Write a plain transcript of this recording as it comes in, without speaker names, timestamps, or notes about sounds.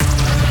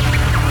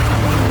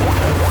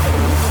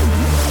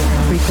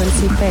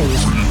frequency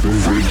phase.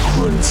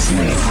 Frequency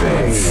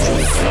phase.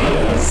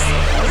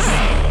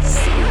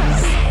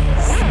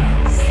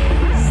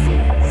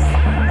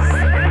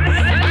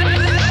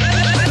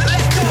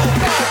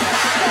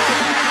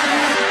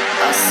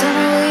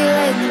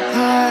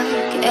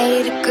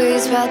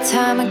 Degrees by the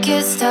time it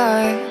gets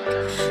dark.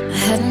 My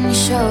head on your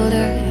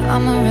shoulder,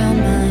 I'm around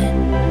mine.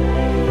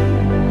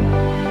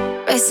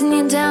 Racing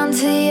you down to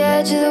the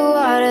edge of the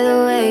water,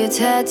 the way your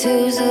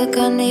tattoos look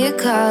under your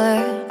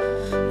collar.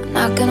 I'm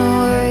not gonna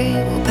worry,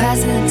 we're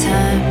passing the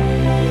time.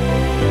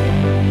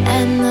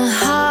 And the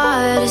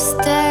hardest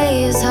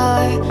days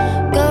are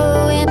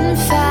going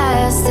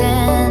fast,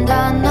 and I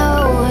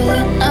know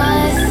that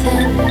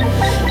nothing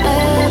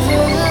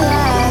ever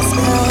lasts,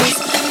 'cause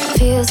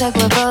feels like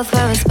we're both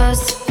where we're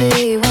supposed to be.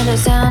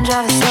 Windows down,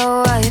 driving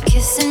slow while you're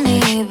kissing me,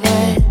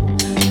 but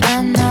I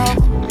know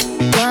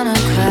you're gonna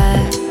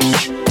crash.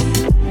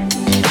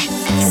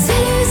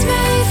 City's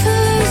made for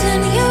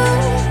losing you,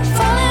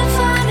 falling,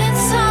 finding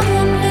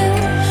someone new.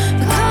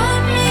 But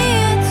calling me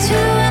at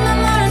 2 in the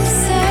morning to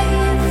say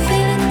you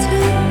feel it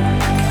too.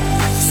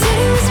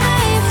 City was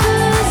made for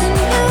losing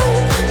you,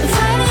 but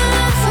fighting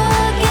and for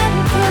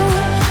getting through.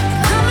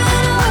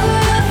 Coming over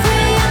at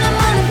 3 in the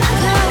morning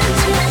because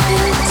you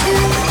feel it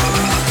too.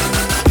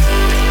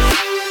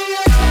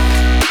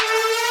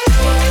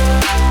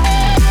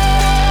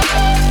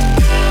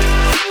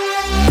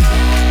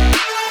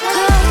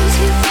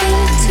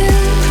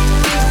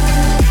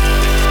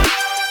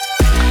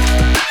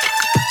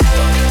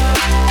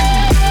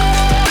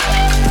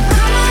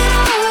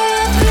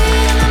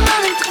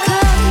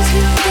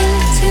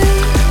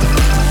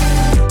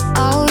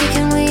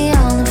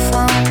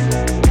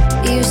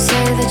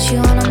 You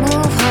wanna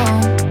move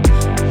home?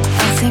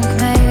 I think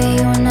maybe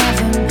you were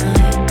never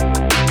mine.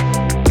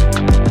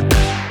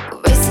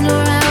 We're racing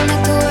around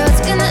like the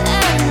world's gonna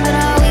end, but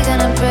are we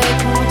gonna break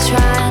when we're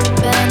trying to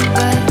bend?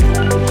 But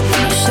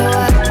when you show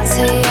up and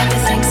say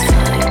everything's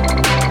fine,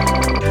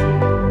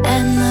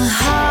 and the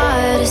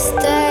hardest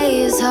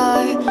days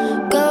are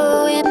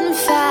going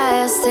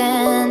fast,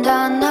 and I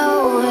know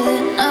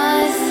that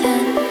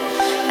nothing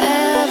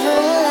ever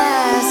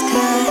lasts,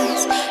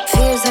 'cause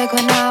feels like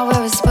we're not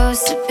where we're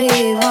supposed to be.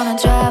 Wanna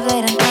drive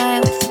late at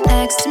night with you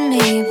next to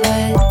me,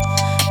 but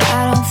I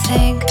don't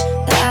think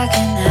that I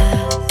can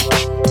have.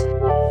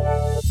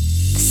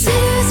 The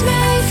city was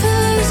made for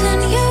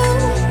losing you,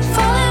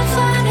 falling,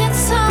 finding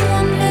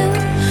someone new.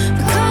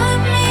 But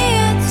calling me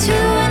at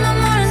 2 in the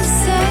morning to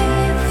say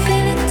you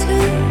feel it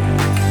too.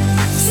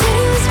 The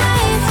city was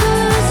made for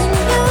losing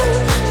you,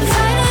 but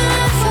fighting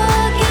and for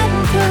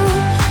getting through.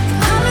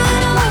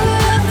 Coming over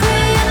at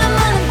 3 in the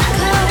morning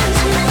because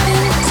you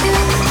feel it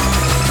too.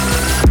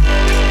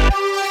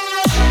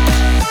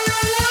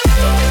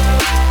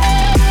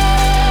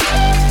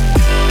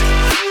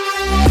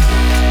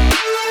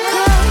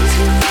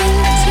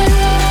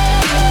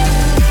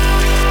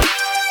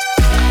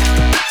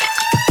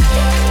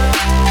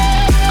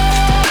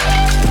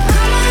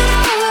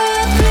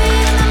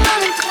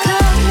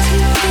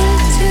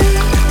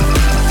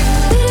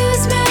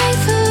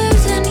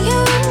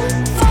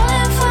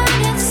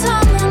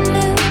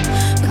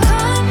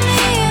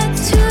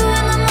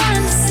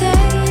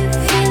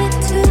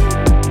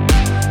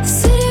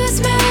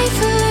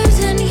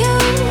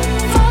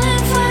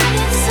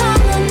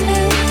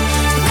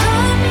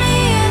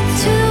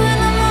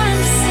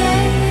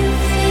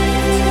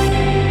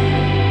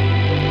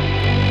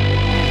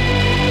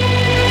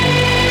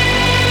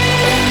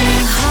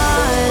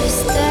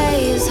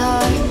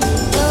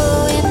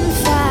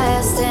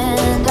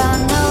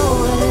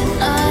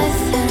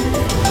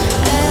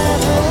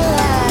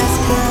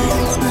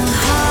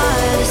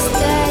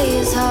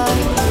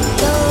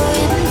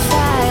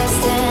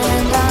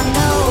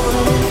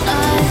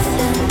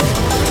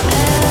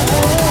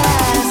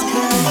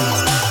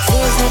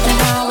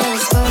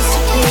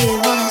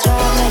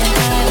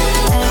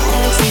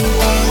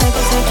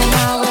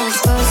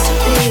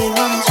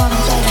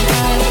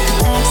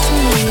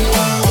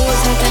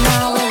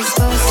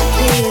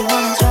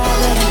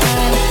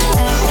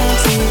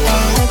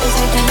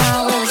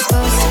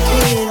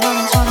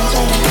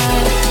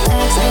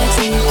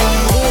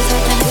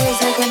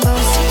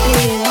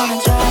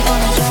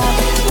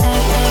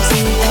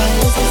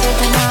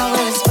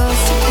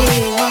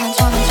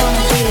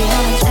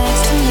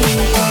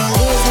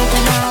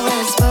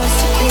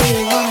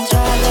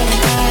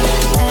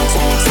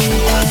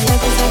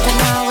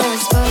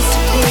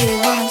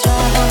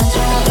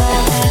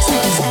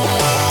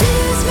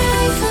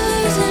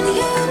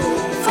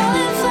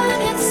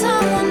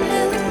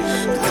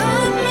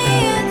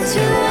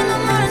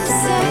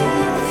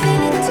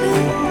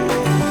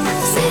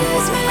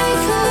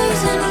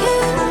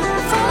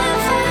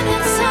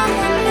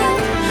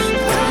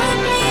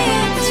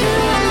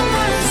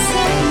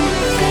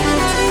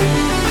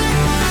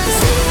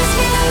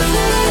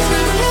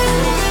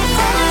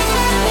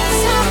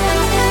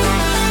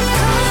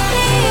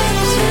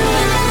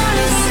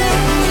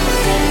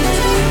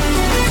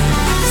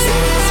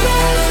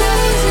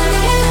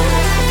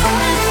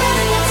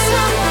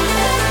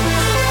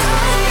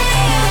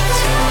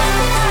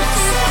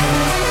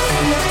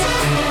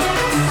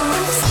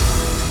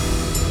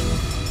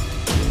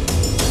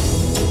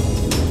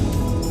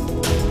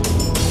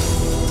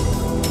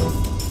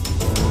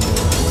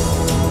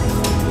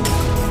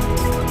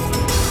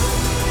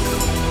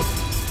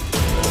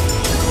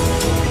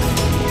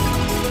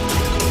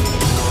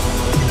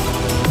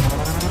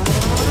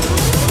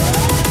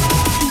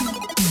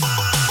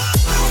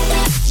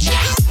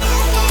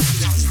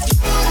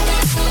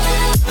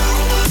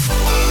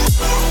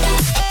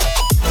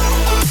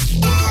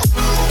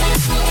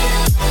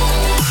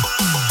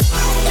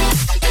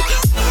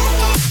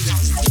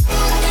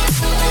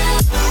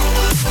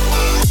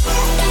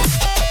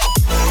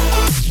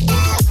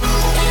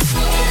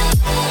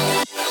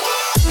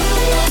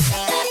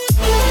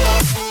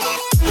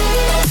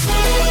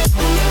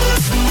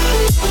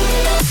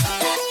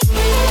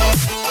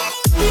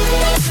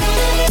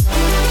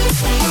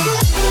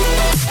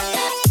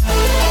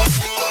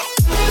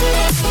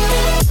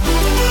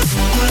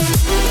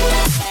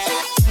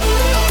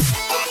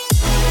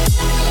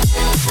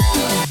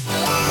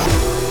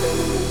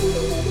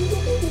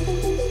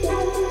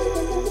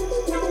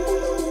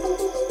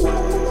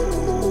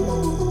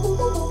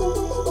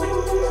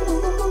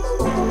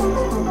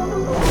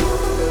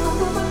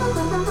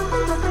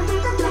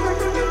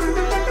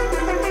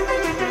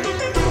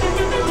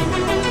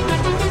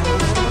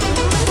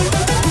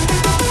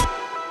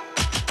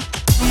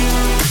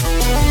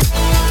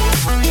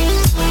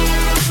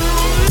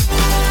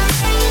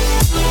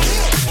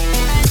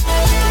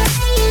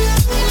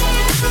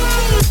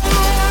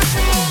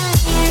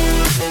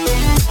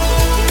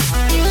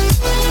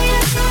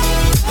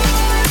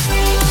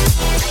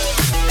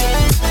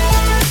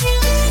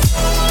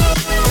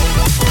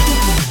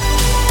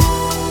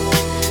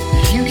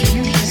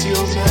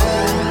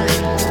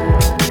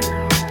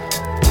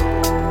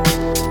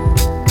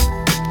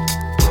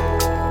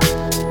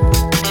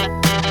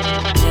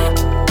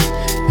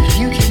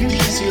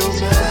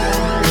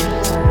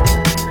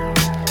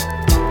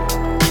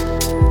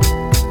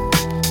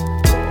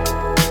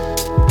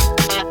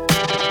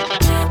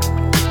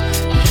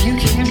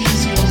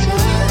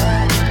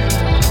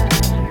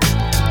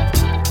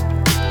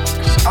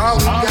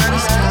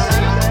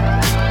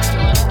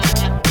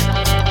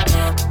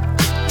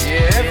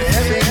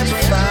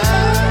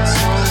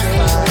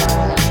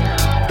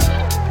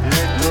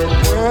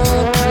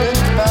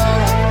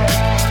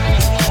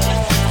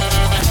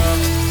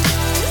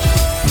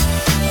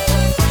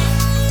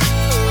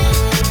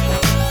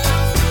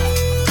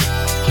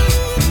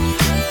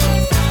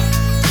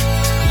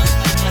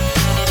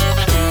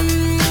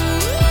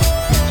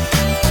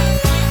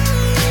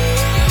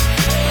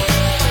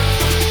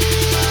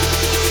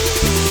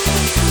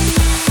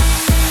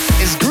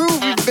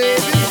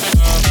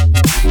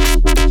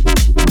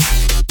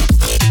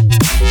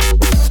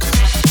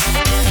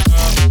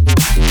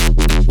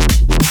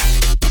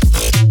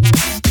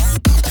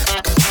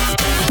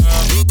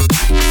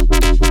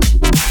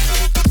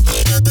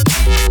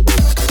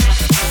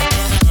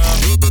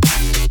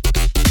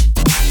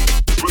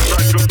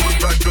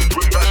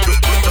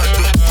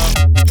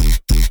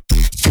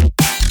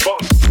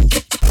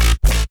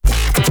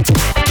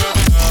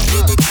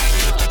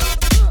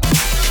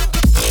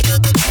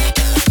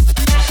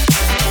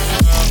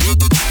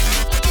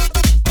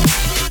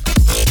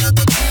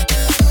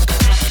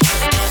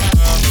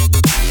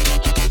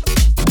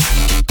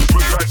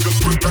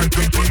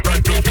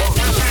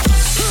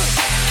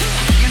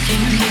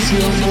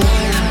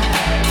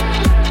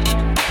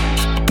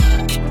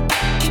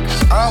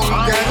 all we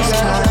got is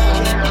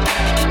time.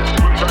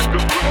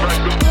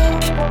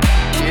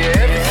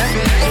 Yeah, everything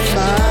is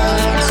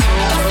fine, so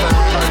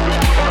fine.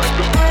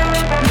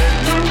 Let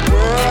the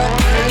world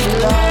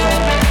bring love.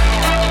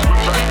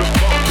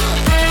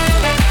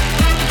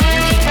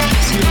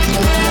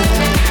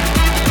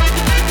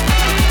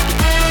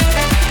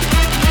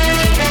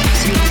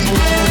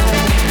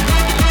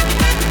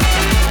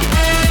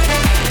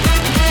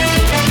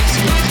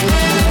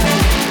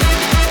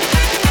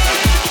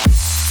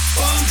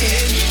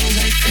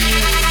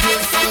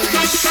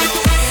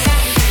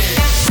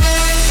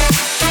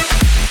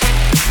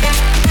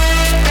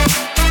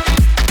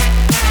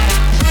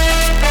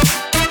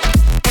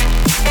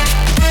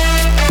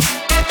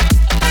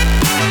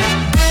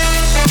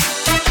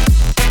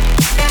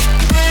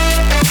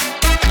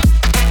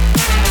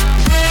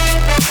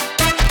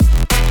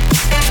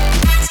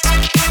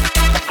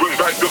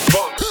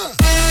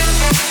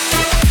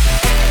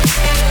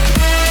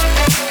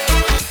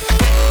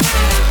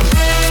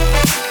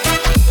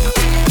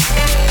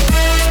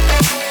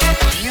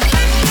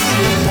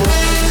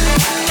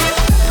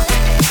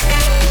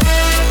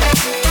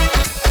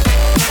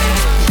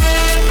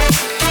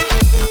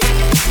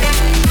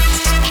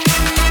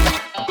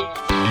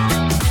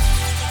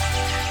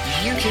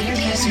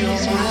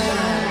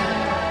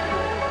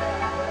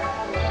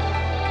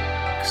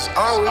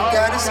 All we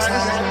got is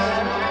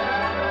time.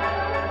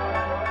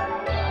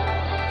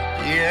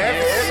 Yeah,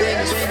 everything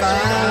is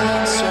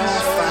fine, so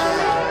fine.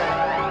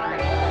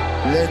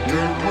 Let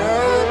the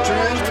world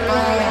drift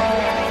by.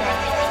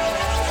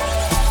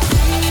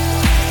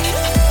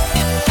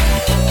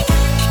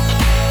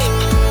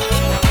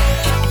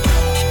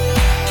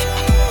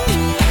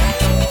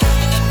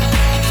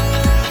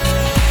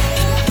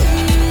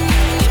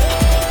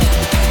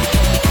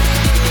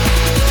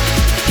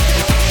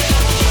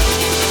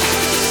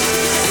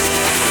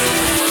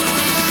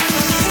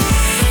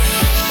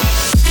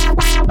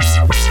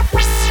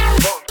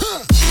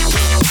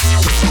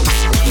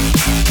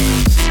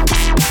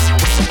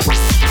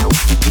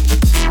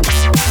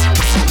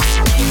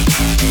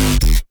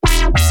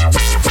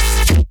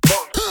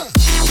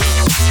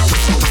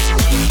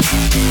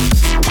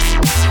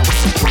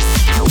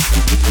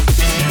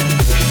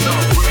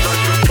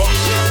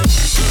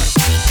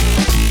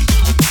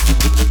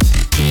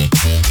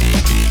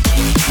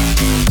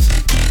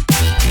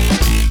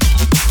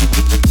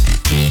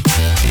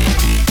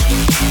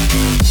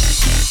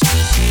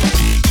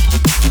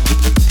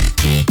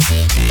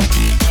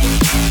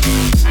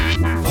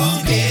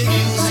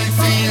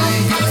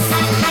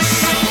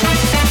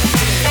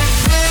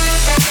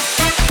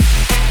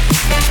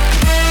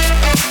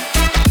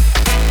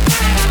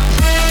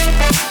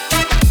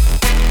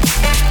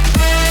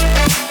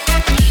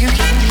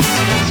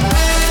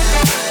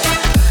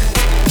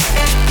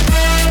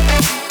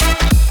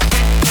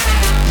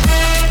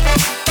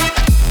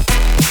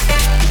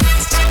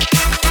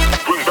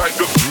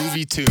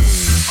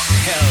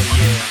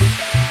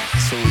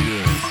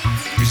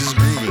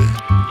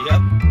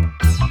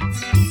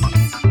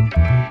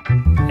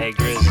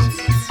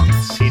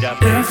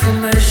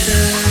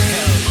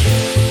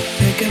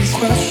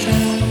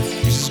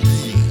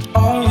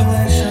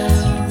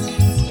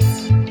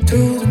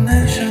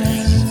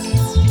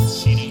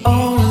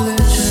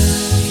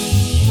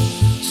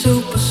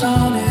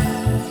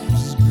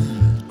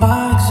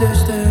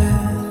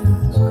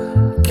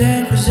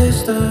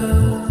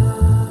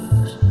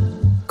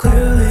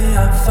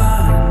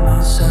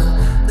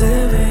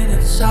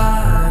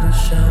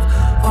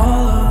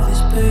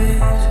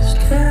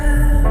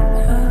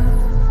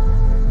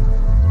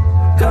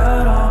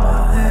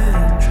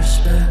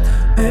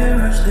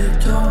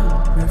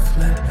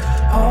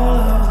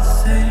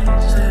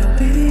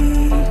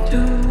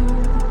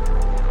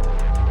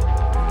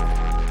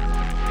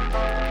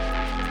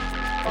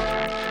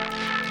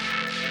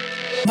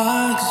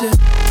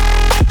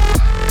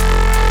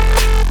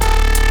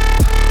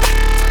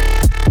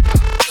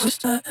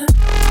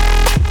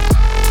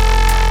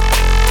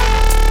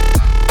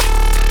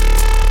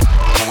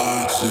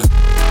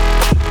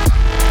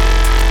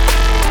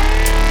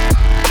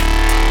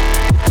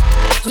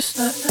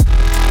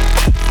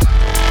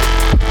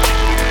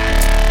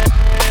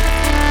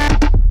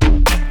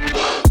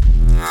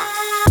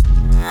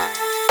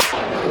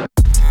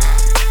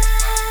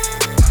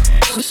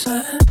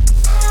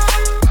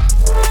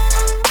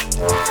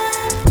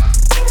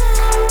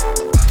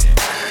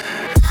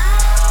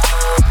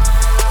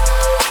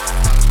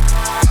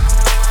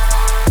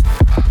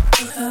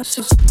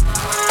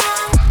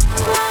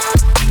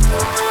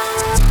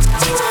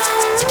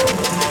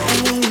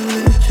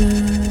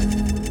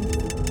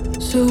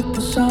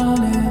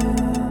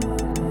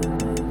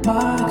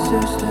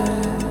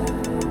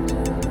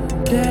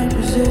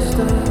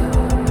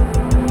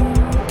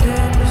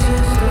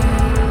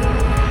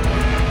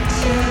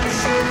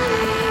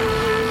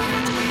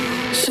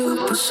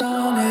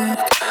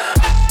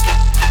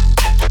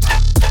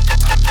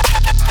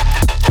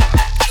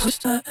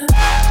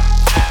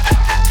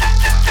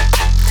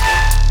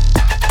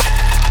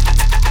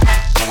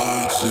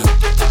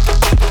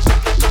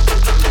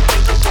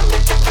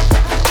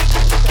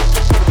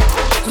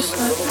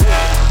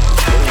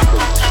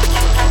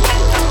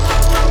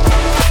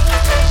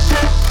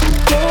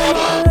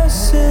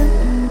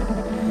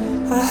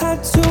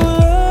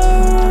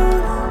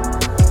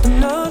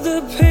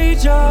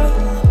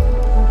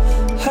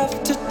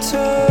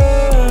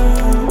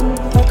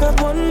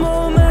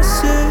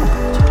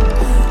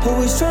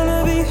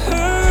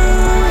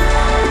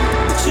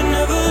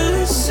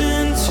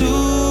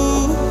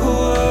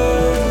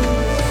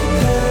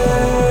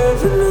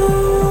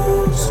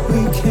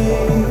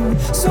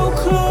 so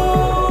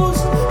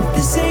close.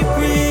 This ain't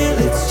real,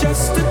 it's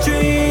just a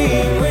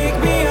dream. Wake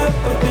me up,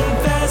 I've been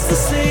fast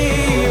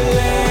asleep.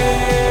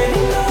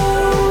 Letting go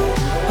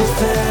of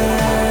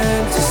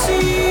fantasies.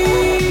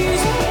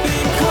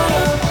 Been caught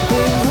up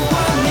in who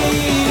I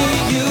needed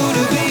you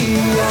to be.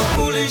 How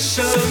foolish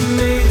of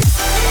me.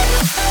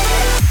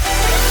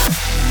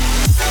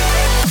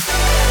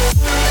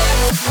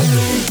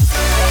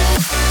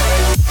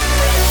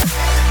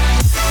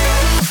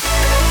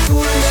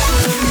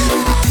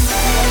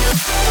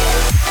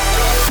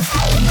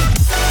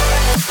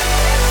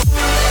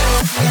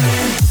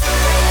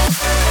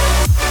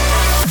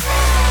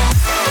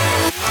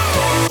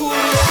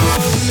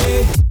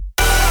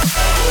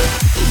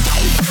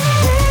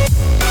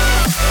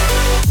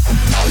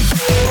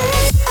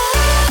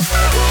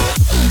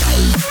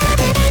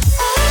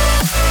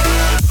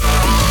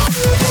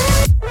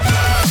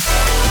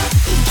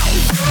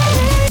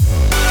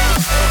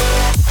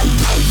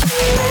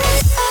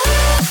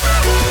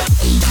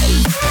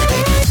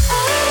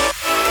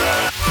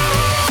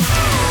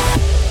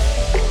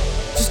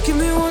 Just give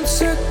me 1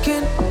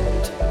 second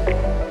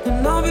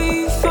and I'll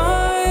be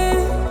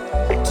fine.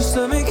 Just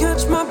let me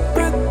catch my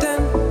breath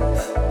and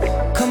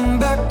come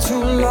back to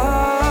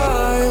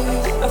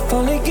life. I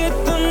finally get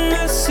the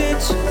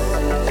message.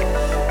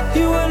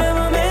 You were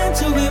never meant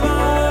to be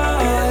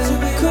mine.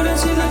 Couldn't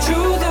see the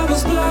truth, I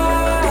was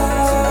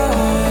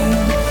blind.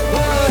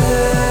 But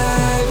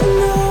heaven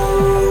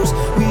knows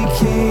we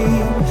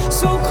came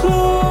so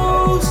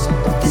close.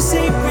 This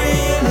ain't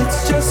real,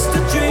 it's just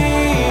a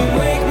dream.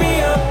 Wake me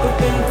up, I've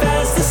been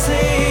fast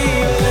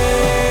asleep.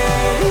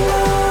 Letting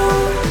go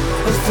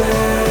of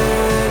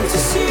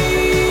fantasies.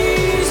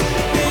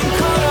 Been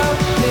caught up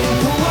in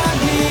who I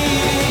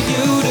needed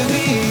you to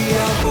be.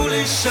 How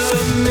foolish of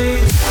me.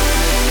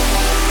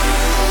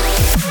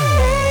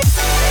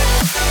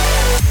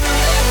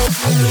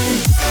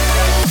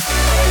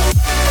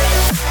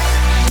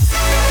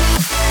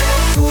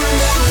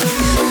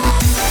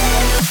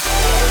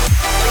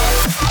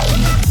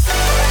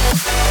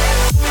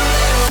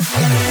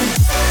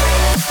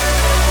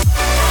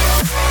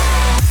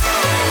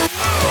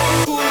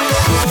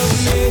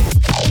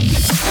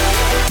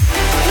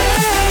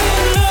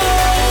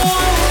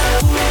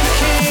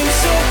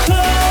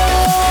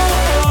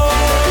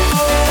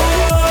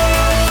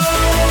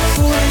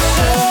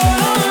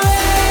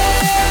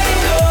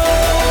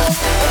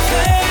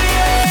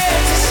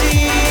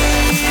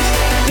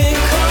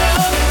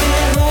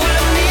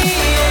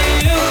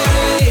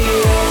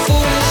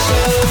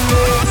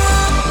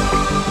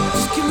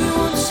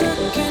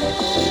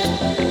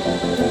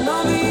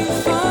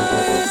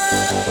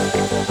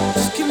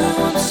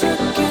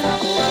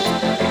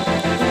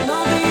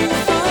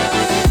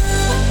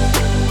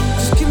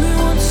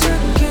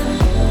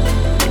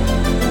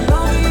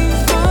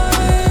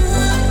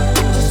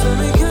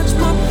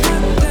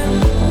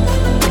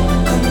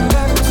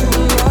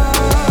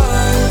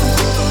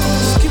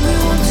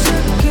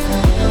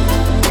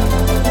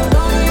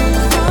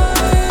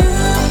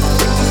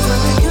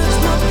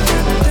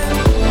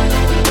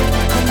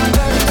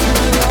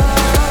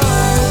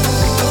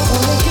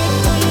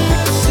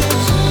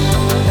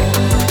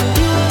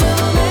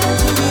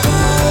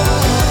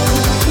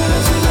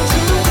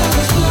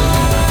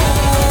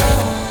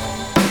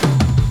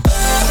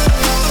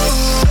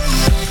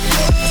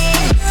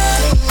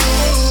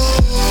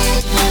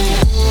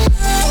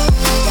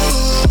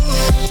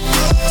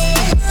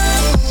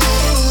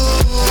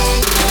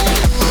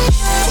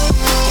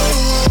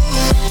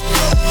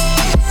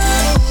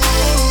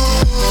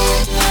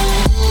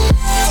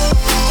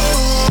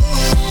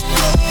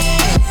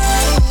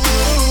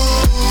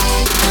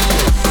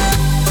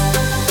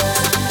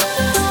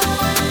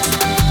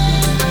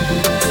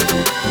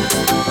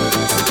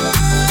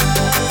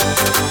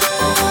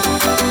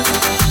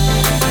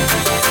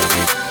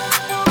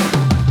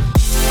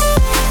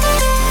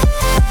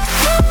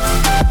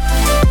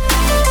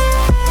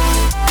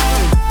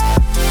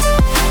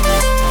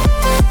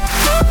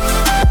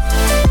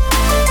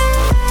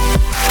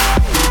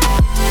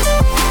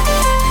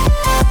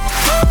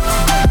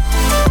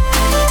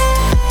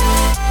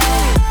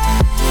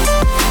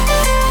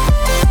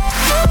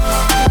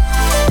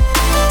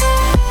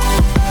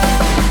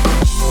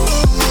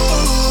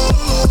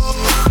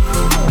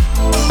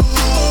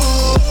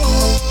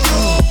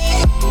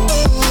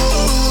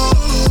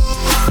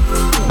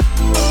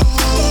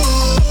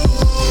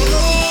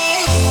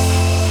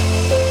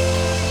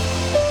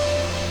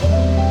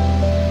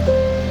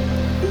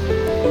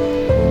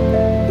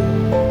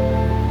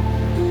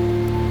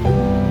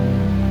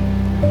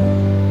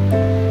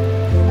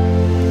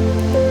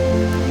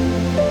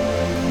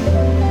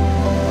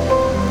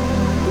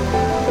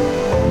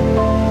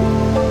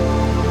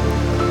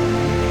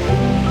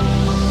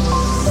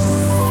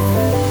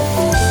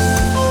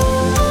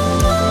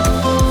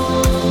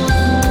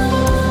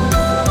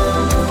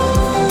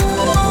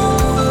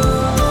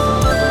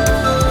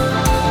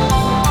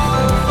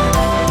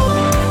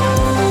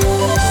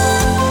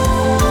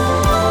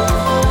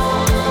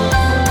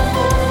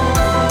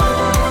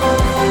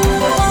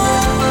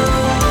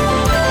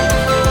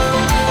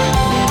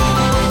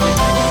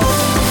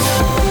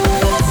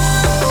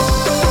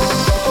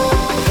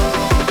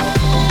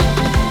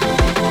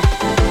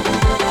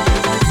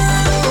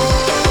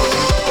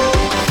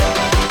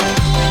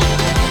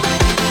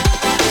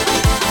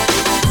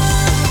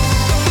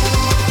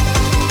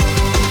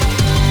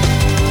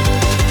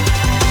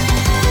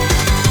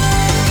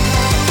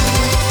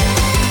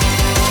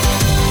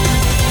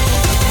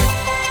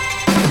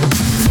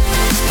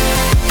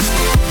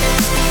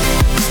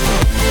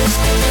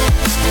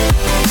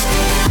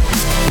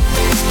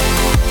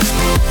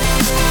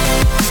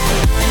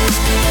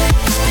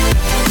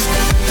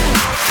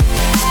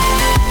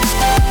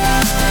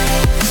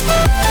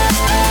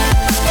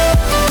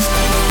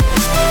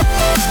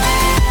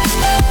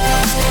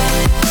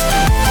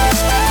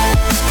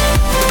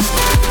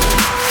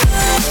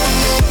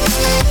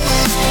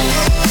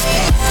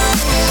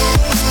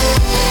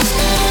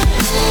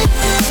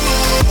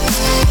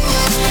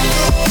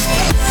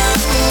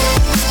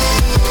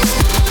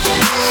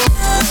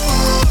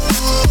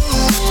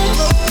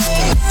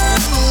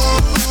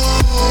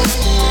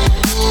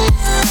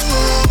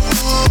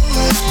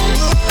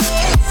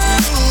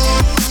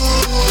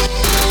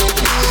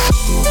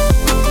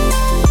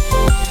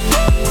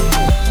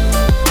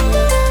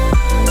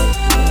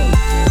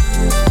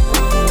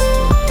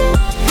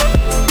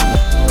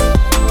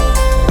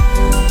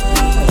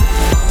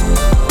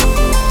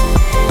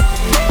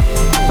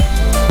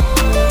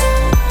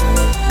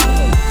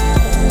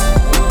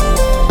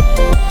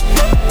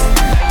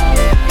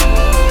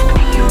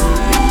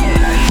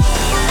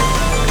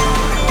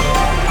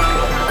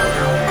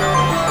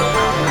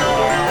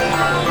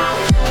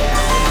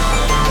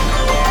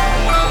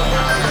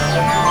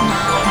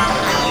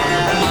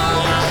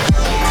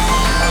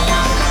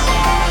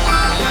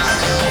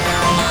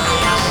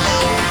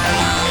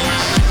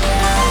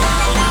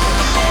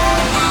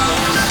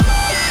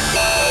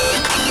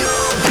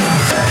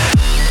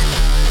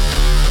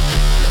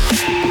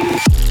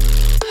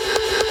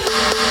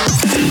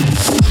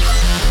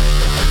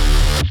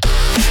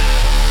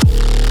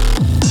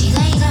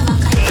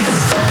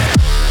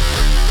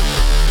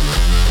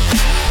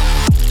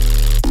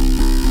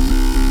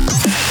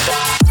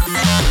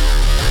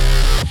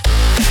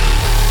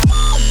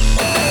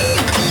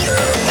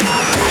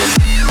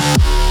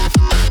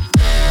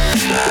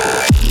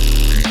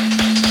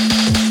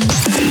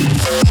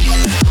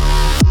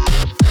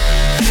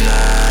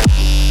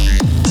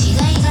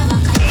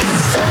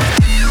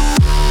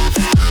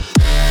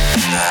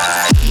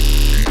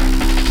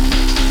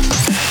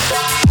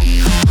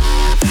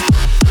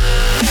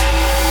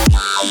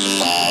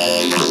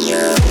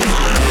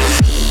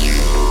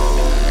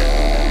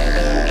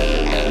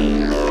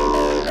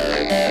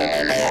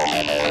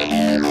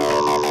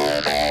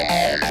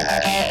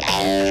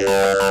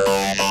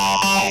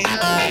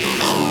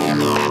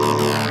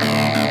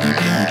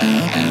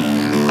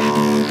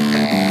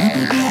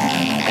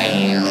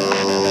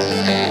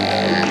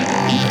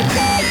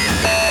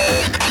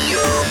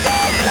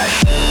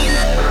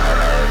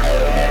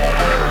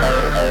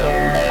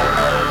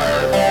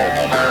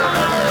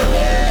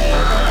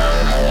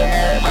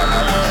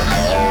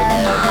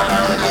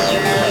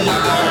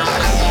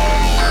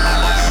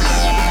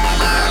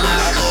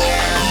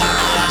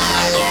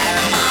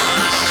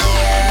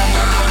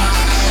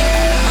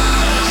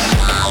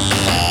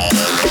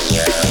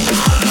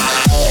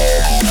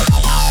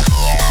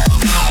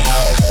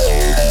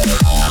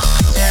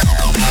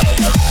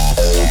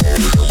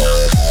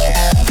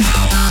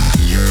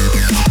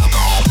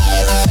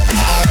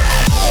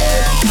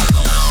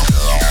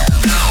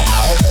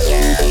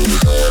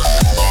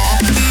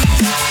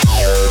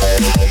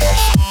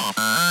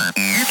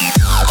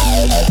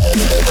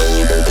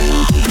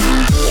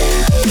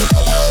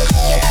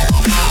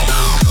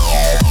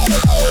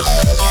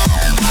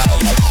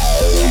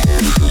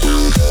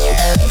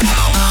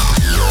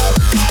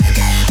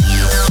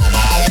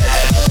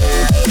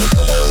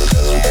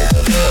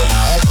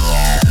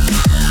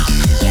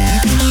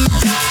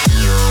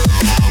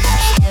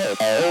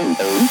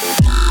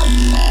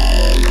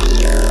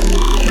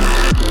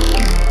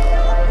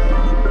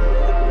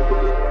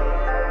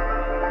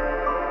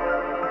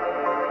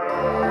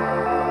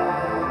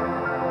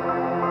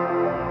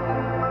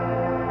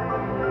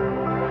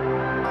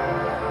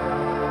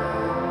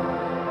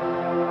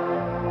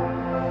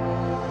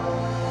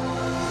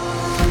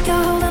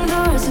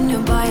 watching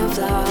you buying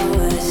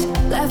flowers.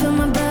 Laughing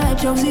my bad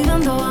jokes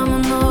even though I'm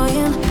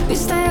annoying. We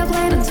stay up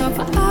late and talk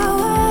for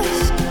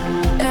hours.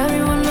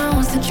 Everyone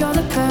knows that you're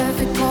the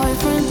perfect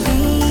boyfriend.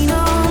 Lean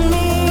on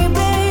me,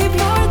 babe,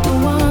 you're the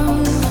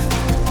one.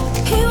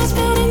 He was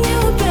betting you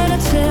better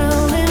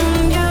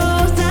telling you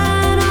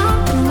that I'm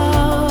in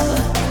love.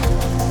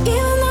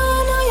 Even though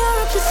I know you're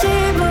a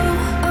placebo.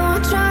 Oh, I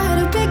try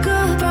to be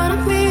good, but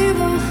I'm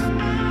evil.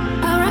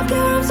 I wrap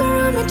your arms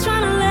around me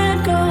trying to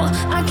let go.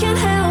 I can't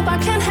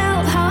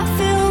help how I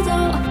feel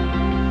though.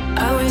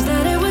 I wish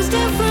that it was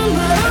different,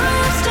 but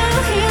I'm still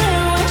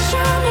here. Wish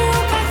I knew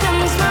back then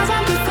the smiles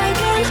I'd be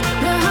faking,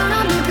 the heart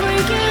I'd be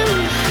breaking.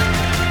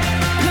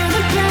 You're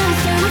the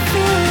best and I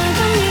feel like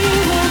I'm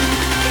evil.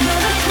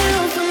 You're the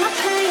pill for my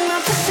pain, my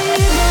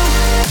placebo.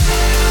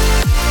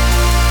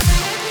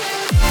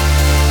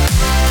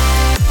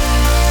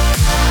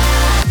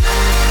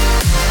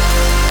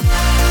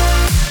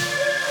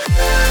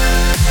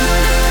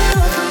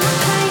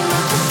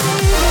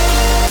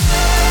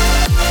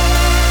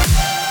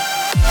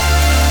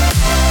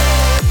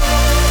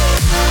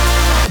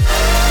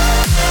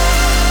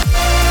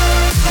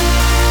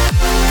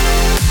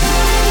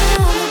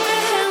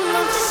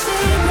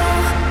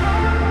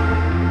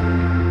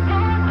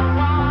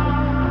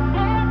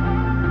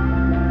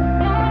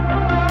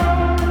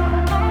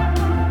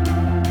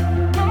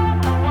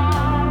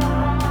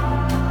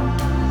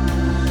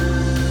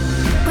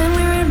 When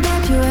we're in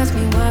bed, you ask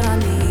me what I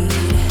need.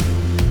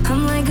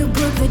 I'm like a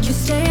book that you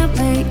stay up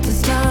late to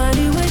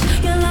study. Wish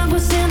your love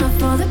was enough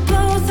for the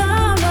both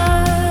of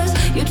us.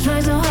 You try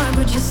so hard,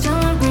 but you're still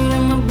not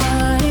reading my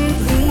body.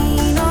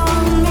 Lean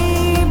on me,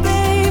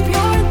 babe,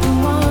 you're the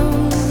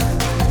one.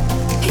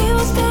 He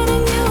was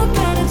betting you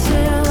better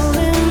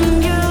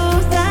telling you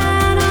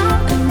that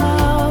I'm in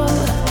love.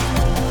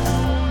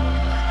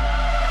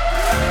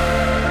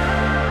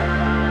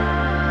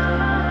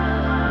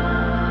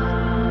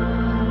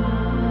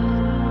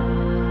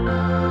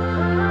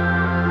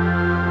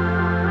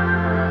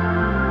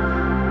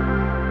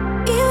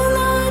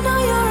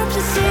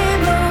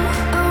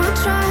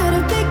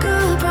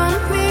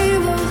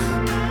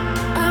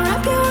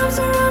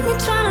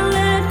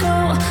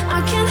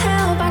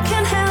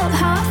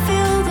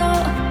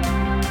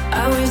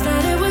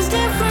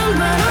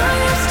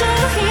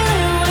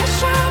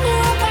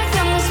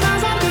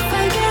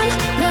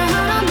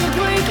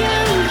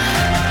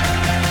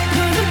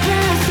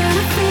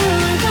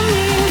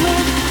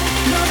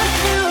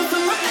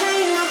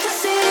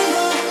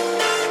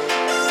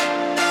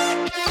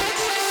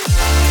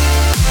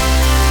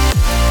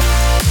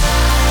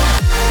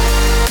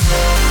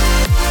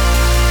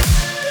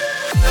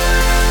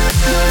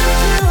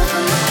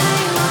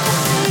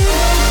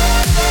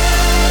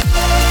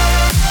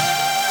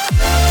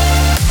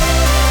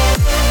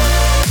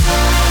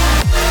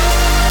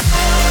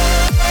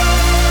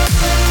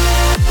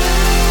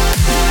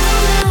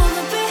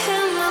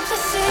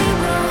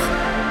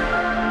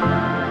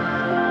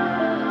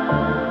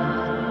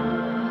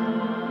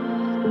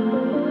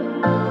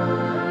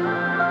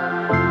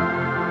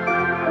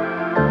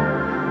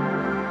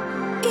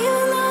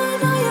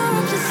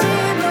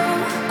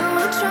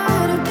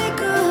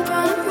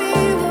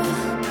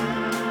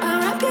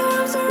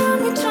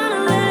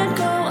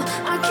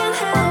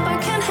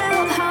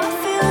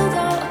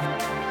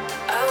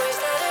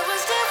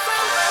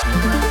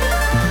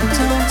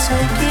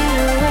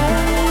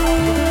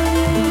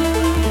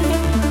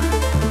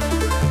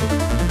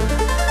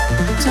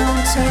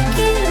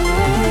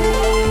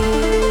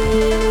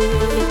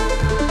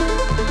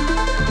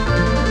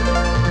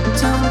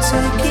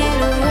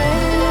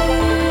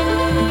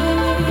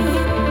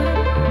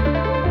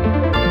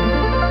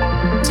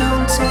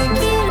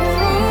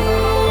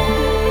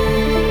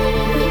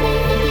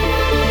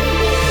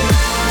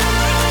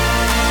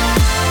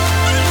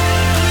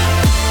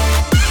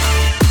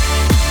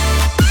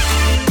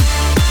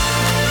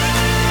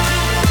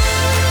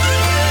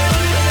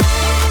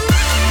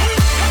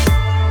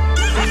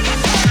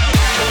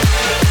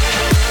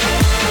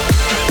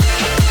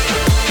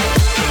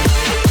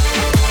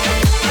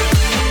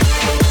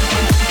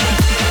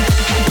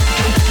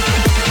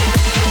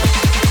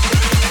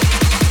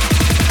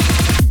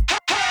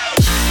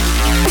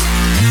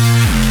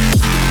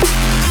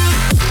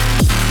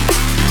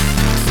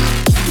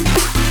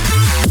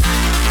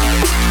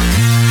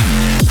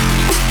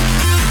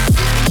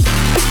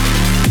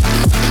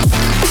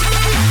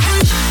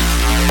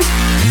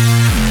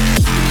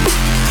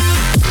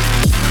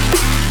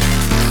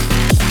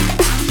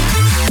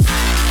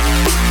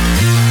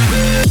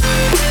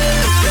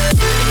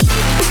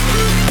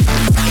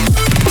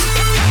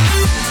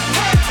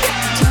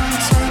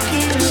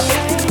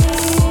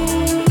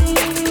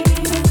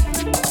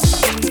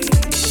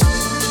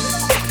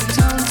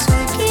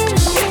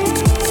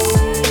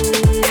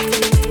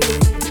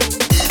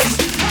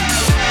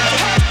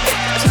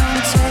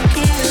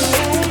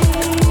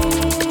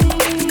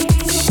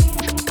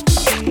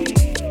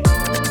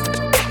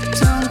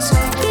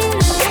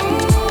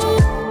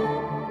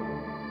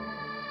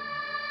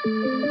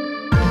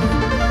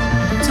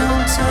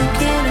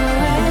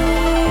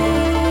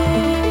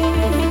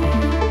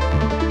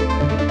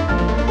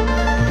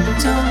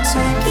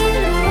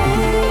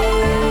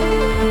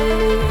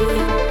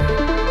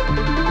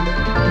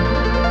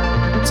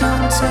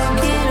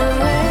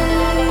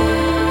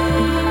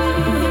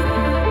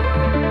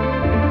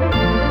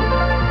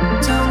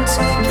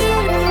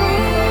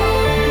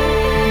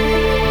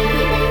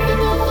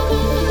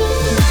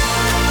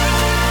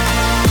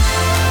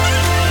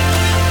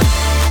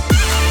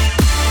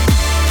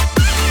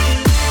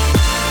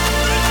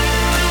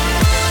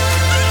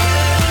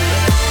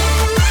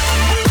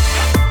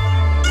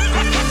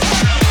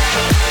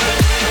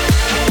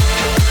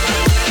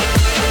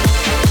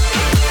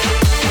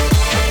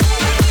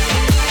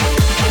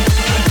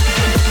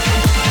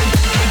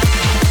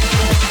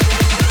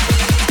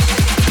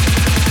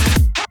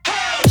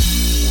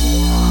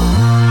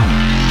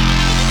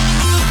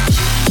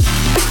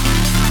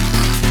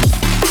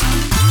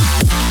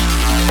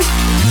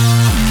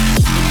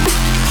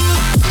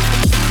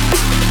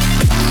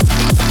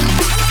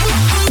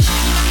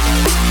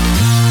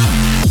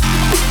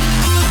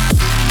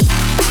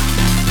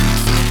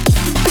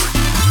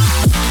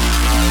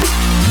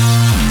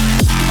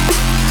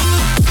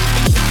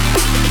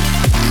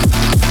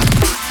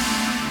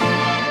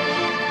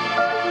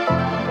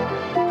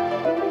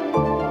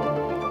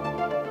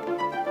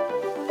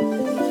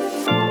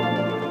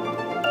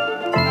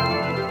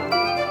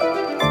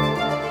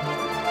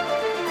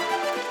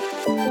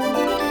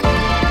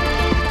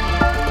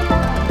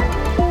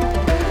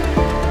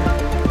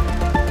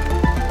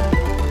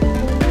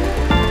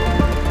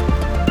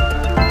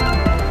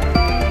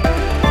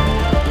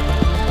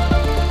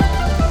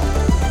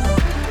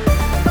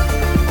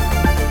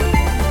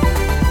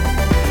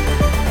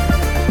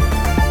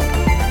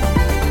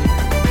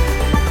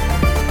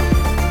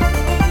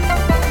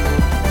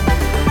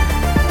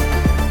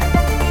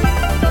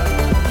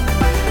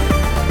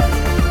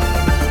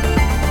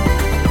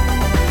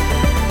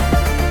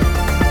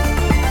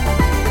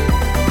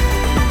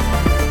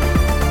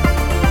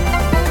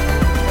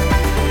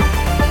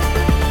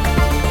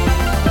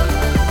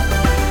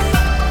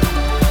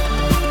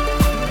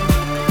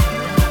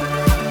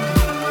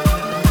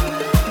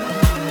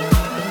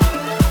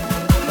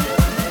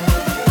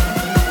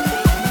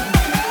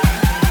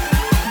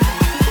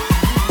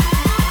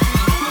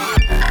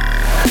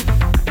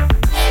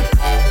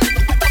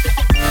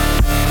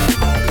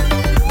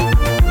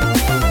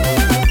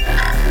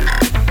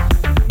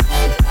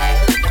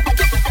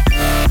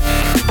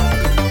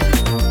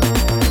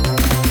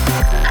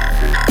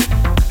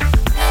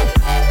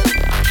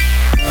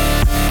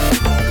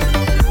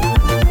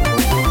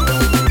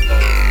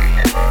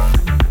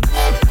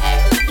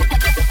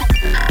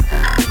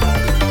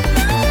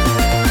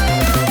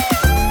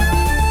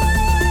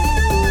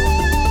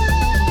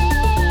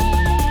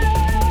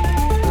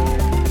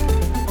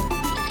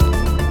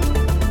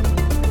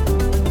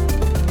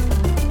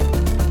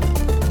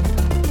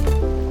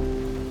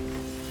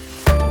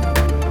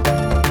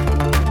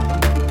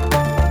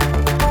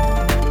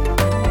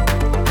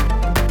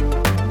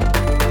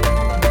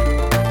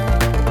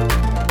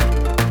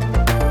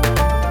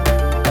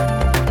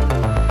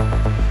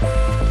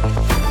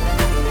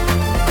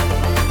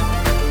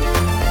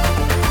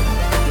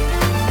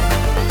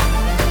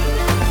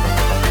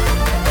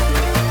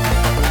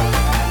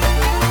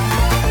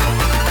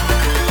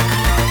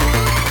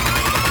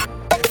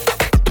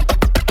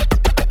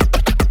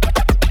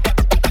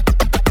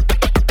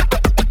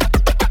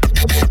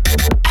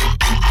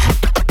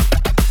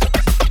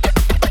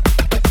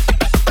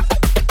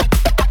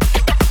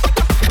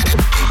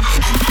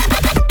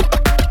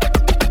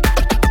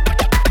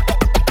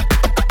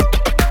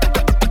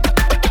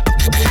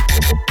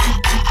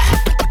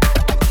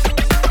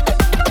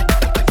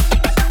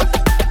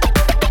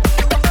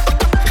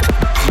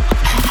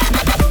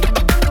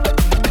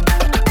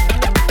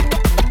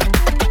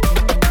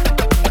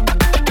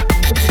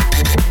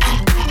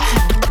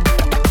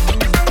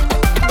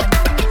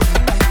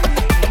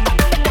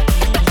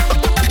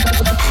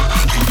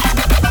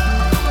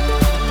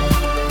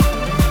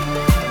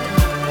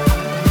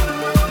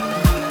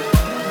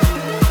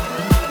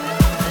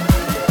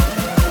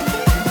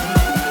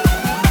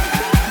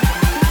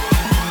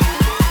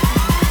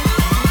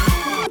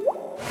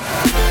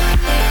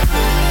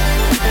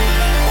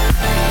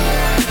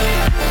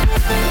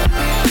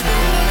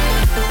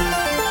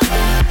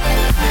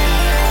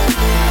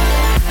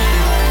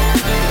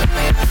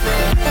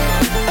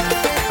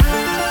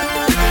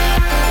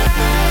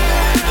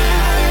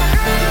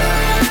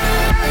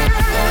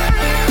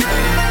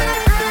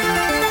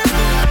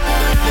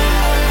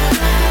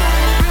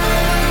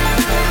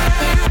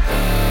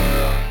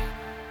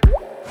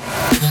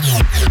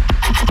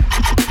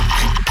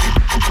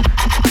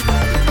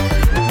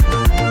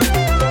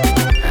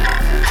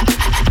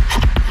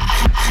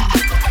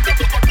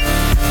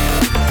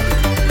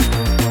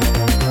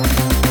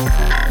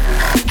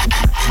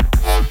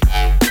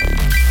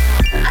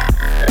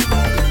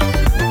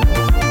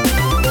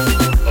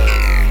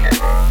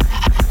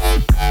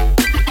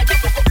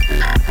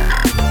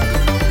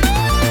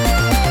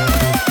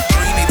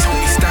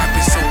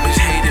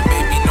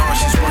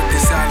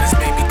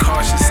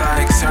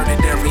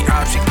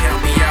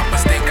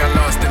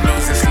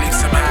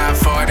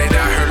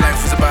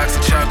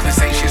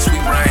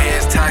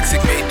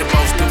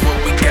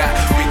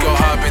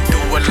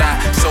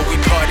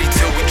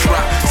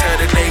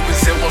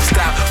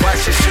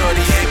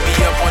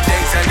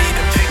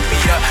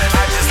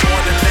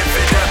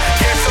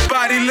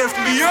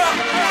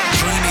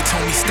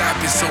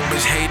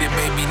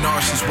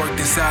 cautious. Worked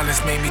in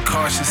silence, made me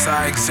cautious.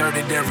 I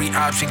exerted every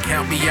option.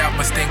 Count me out,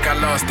 must think I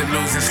lost it.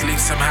 Losing sleep,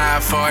 somehow I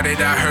fought it.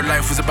 I heard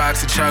life was a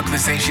box of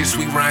chocolates. Ain't shit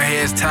sweet round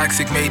here, it's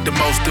toxic. Made the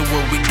most of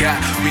what we got.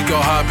 We go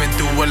hard, been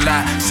through a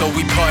lot. So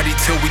we party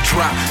till we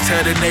drop.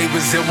 Tell the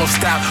neighbors it won't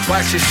stop.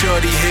 Watch your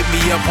shorty hit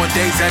me up on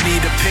days I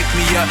need to pick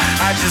me up.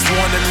 I just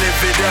wanna live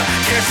it up.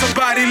 Can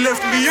somebody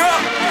lift me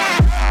up?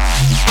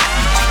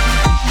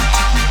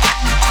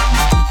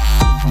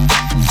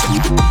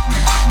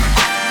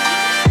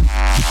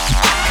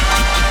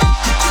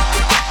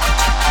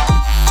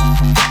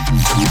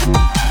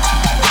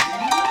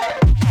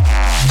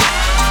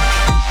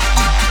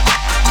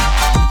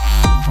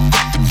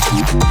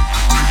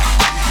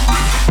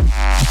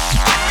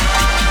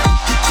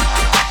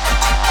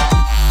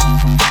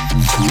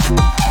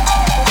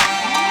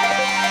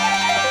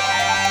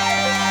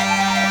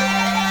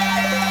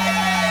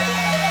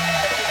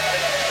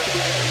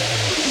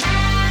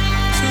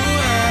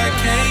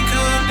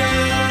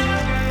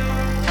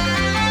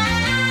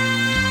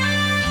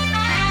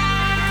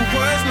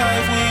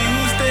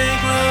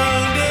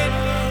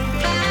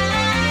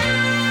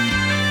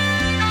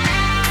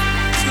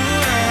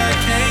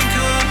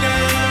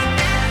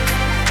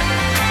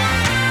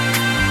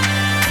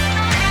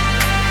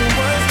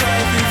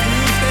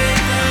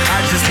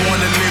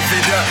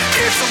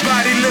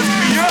 Somebody lift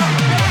me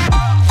up.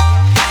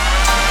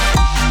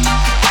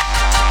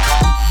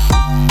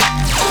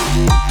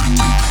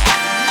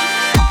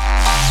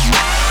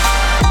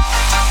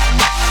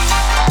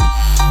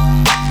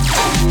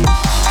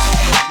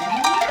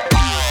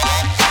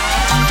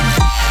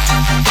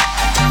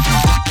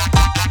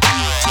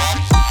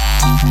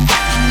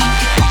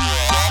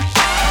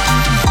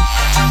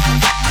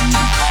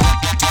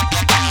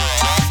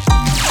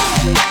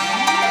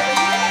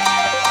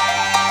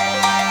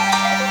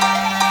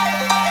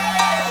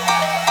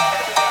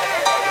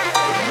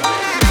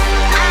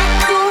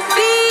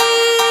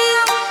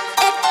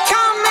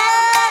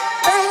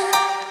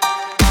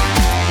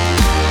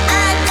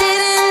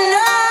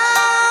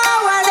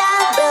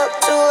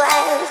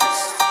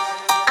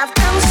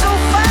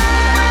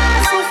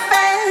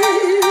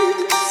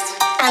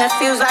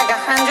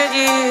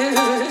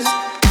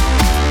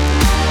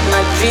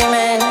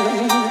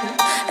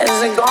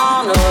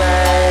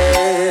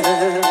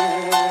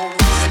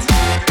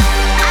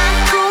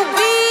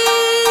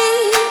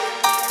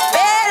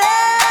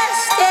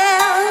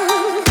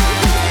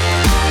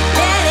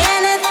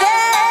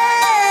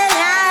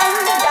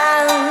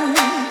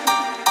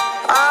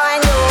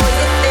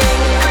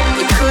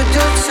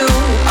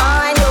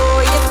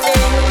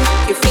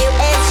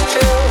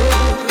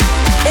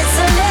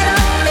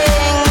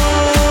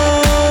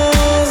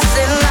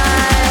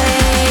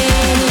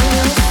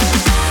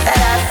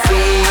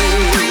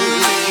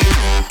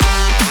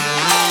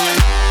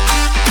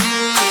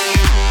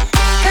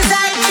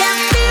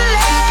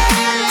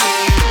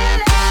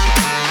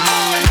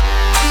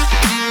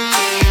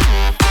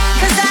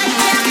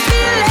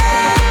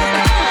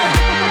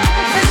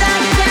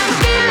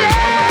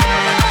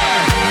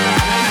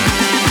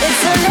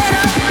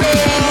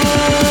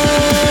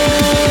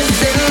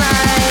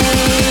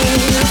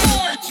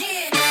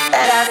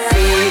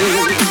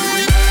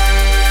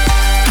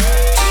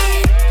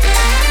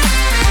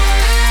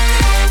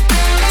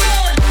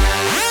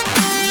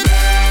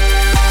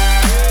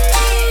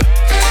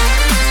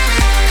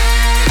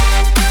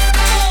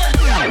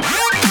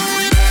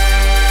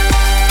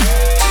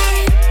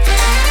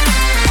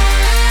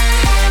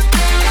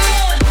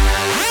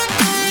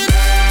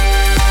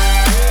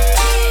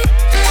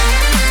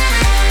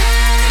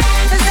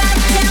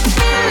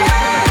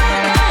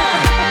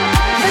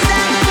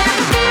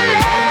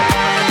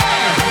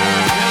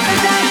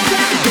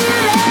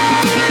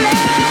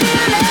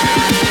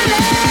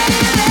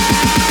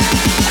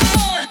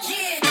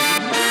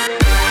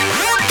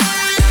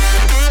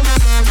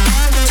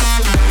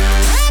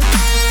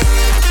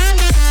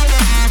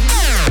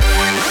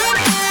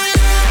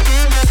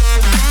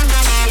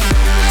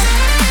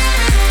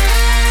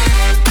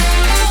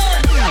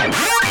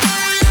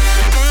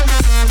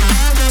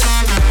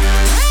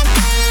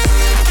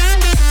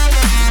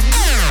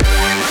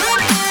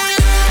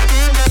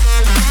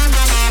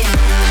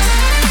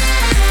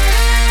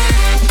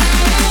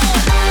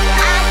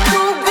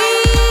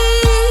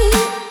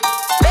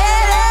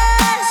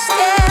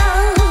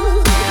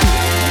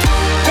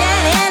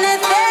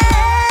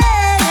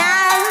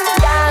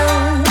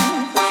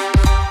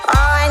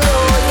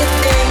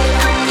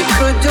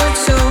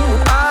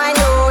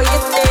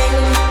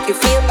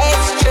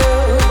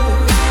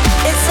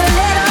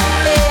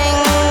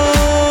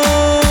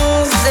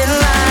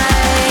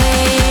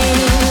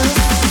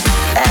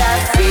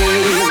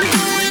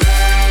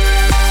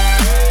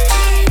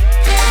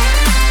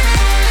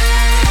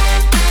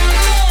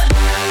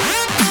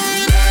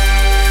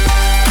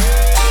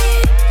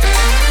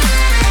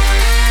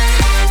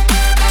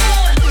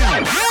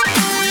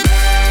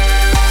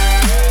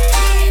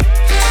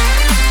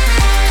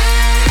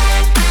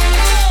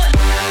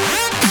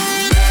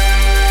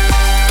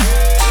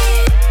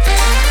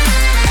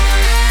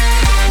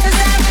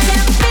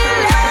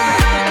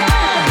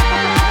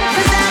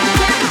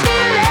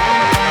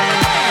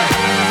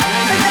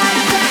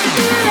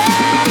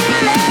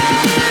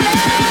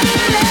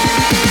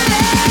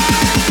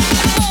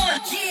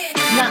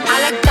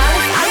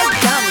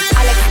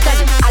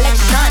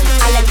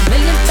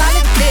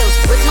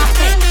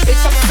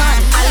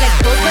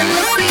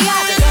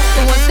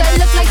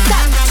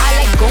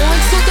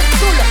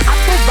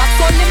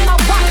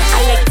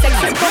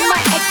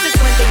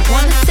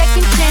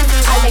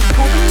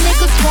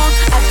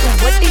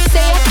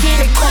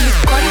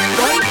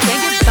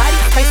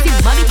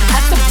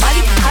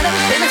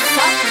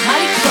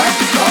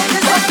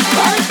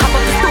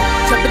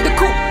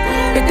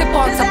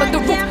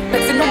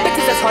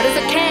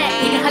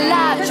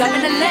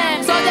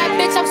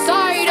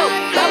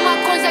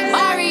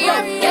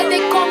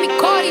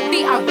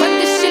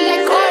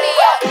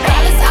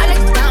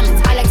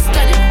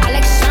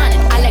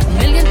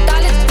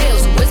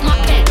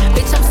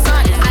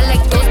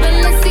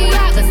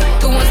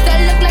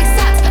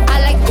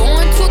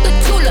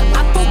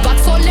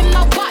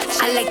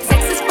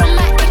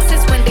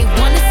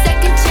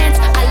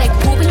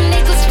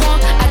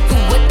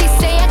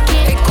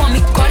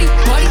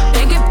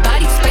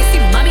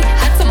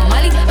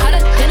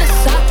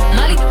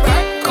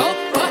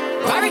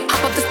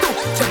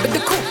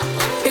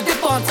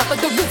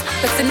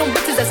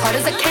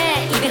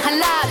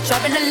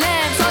 in the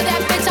lamb. So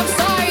that bitch, I'm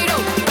sorry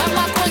though. Run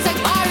my coins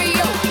like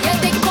Mario. Yeah,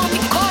 they call me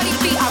Cardi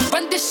B. I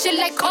run this shit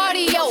like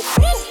cardio.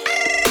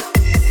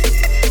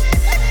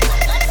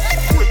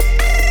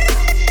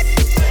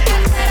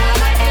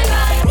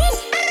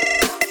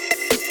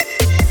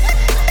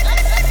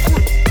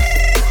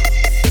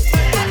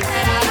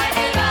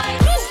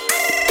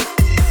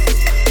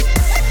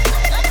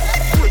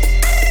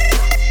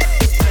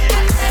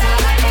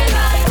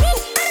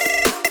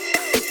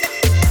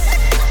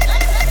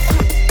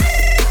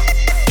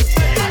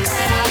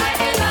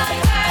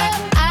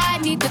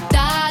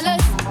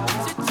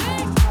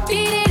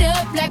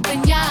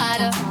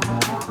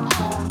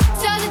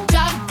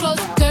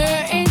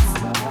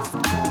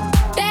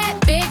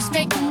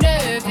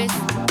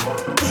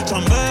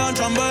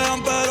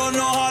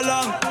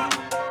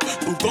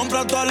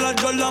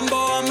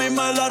 Lambo a mí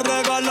me la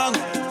regalan.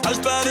 I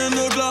spend in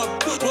the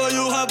club, what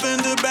you have in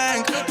the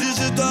bank. This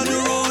is the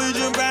new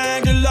Norwegian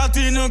bank, the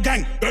Latino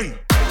gang. Bang.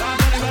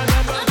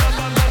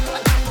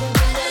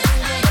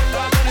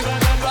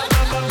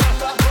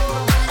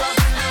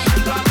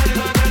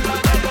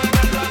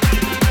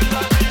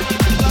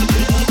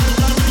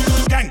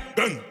 Gang,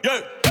 bang,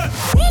 yeah.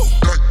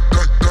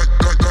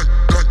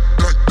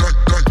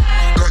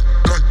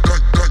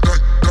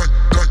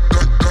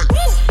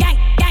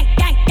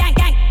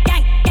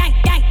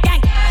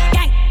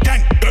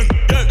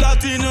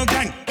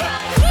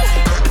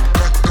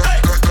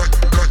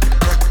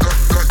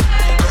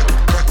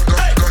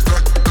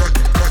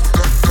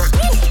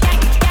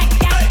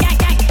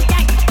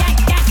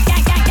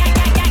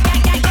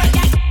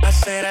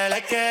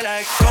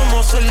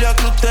 Como Celia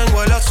Cruz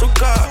tengo el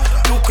azúcar.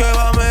 Tú que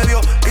va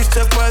medio y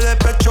se fue de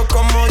pecho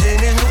como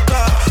Ginny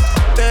Luca.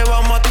 Te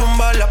vamos a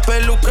tumbar la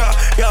peluca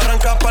y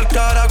arranca pa'l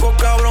carajo,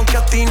 cabrón, que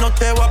a ti no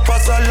te va a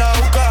pasar la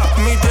boca.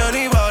 Mi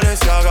tenis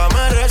Balenciaga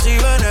me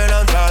reciben en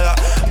la entrada.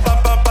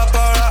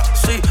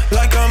 Sí,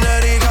 like I'm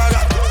Lady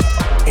Gaga.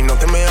 Y no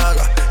te me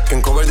hagas que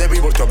en cover de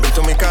Billboard tú has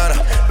visto mi cara.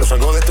 Lo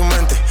salgo de tu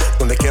mente,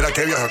 donde quiera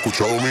que viajes,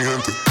 escuchado mi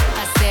gente.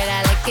 I said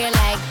I like it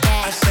like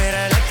that. I said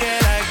I like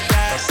it like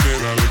that. I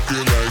said I like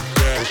it like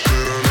that. I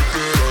said I like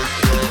it like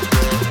that.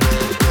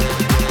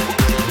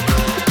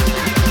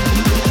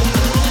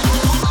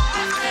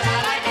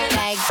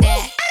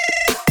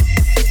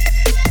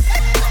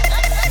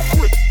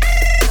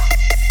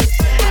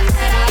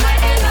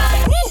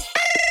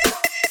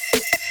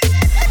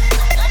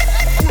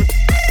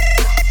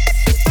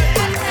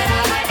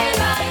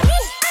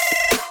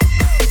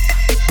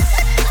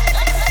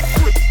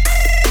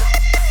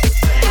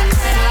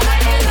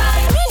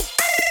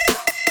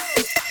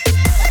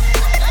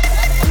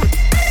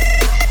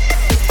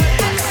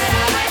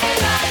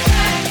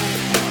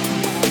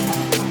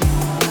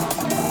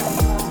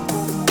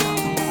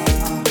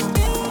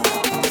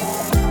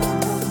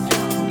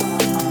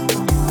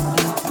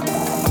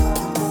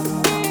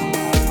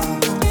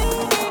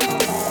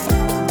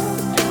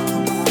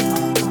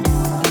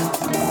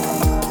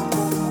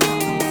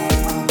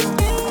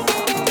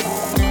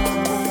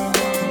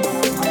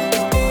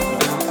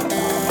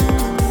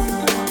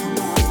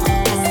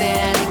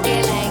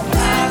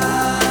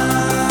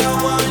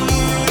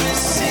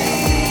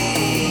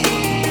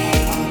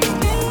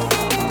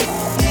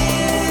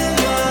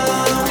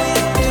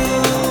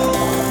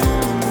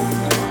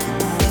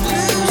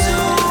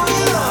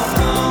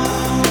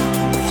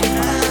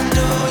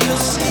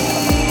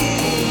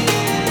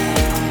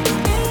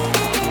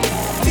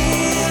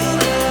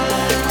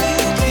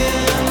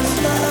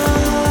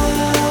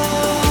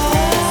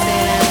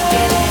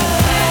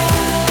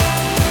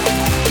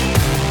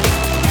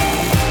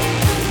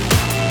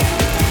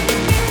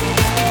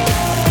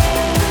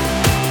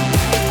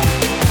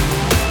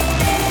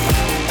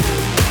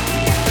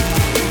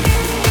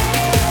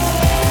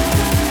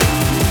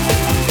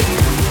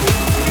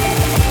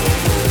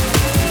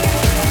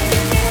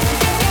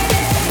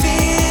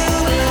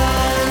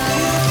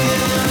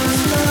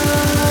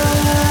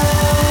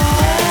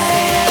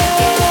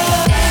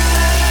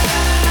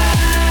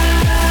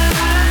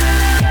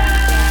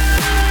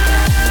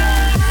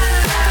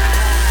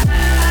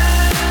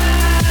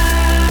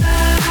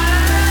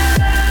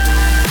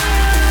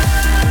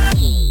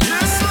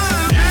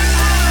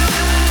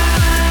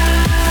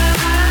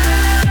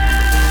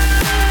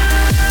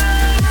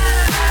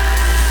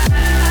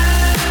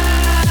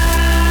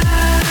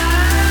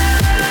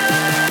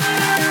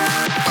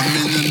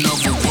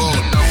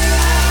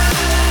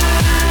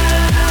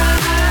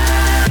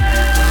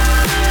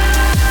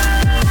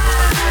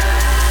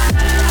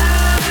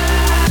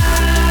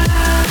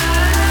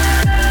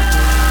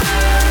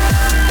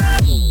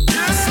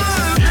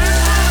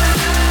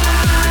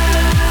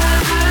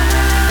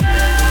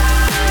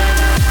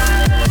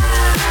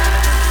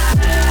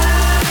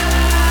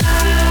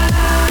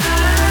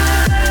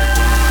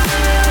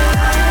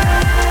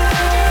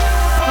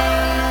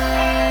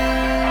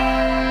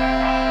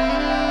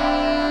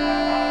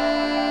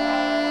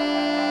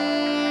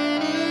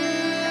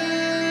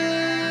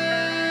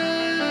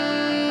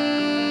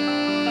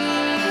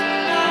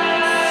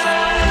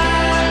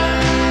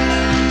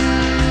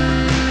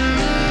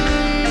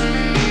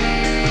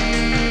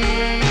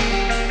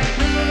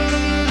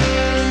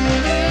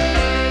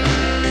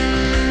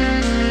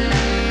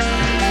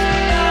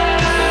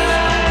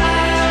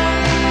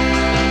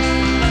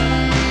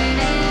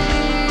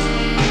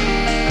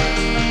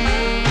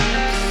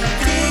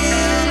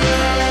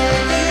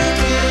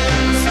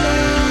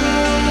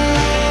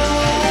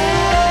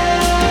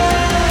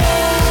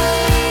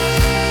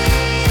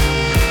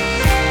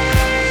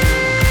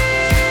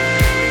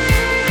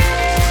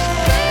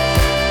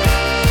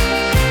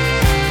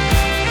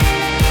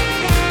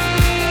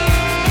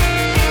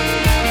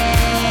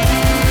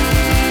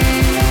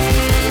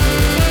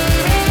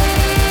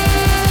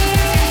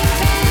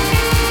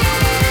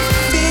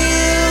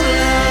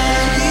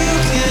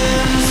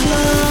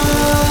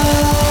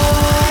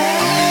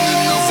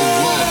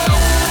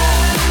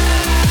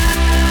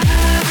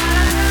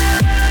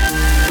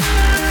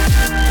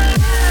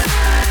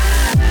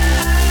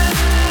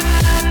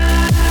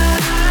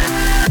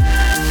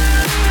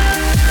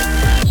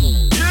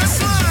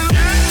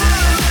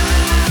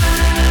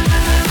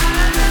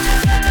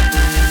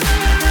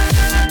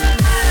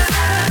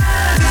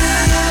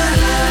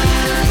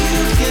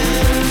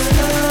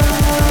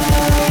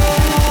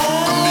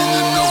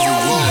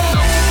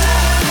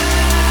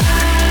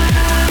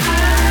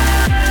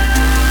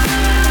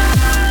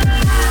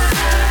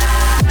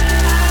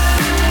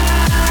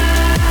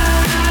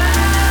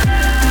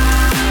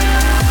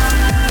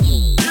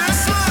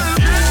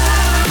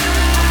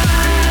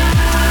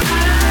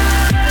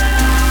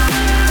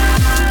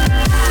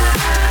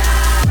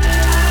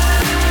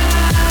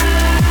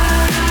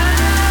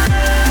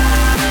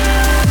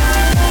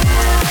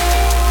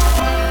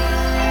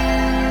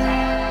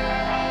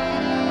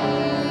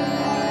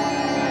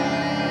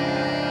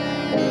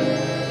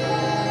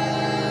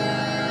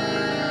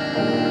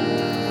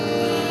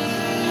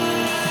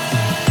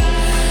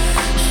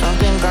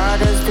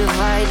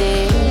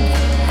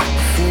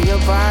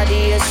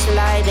 body is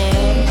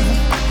sliding,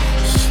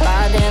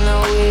 sliding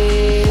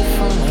away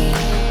from me.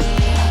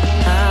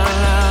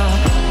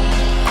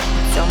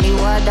 Tell me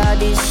what are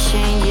these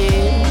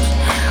changes?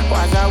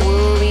 Was I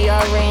will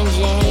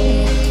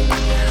rearranging?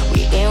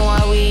 We ain't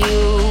what we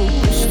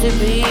used to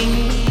be.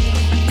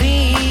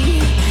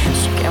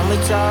 So can we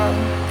talk?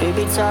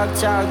 Baby, talk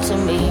to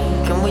me.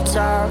 Can we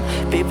talk?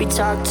 Baby,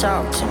 talk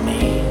to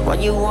me. What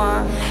you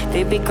want?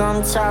 Baby,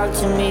 come talk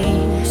to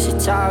me. So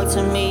talk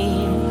to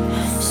me.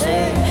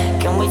 Say,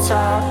 can we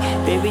talk?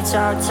 Baby,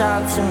 talk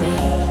to me.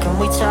 Can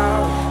we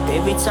talk?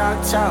 Baby,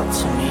 talk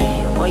to me.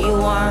 What you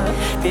want?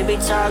 Baby,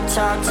 talk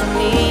to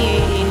me.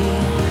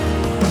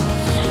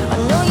 I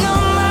know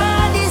your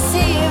mind is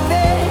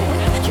deceiving.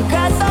 You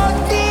got those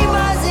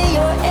demons in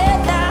your head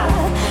now.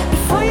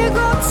 Before you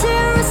go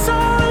tear us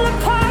all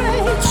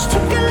apart, just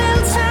take a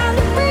little time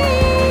to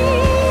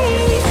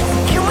breathe.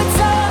 Can we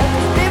talk?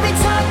 Baby,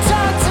 talk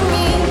to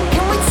me.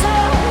 Can we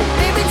talk?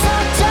 Baby,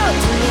 talk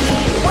to me.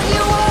 What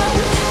you want?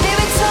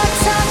 Baby,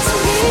 talk to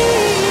me.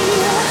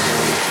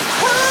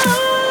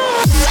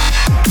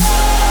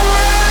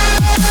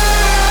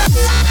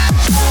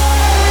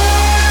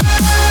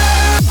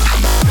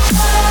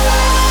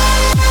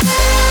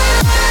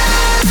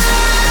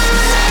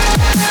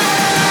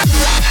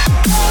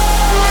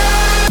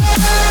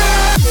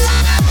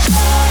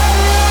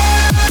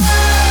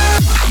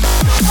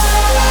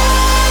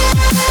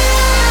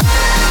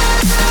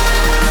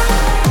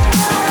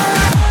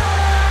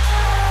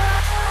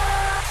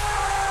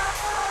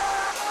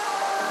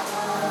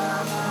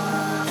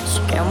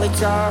 Can we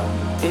talk?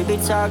 Baby,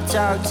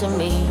 talk to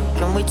me.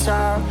 Can we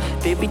talk?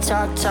 Baby,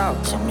 talk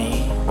to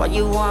me. What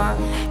you want?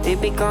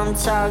 Baby, come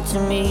talk to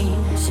me.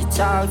 Say,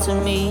 talk to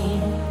me.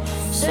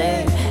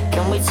 Say,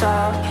 can we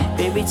talk?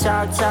 Baby,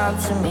 talk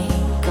to me.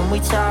 Can we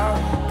talk?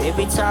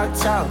 Baby, talk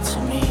to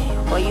me.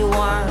 What you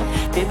want?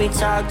 Baby,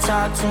 talk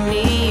to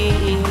me.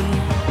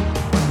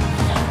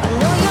 I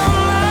know your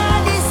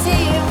mind is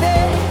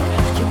deceiving.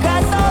 You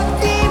got those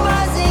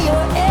demons in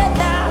your head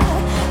now.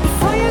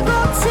 Before you go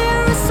tear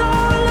us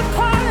all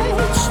apart,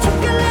 just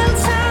take a little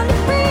time to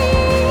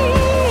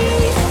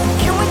breathe.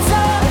 Can we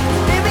talk?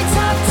 Baby,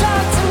 talk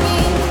to me.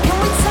 Can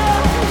we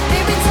talk?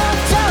 Baby, talk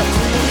to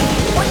me.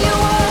 What you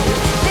want?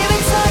 Baby,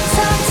 talk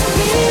to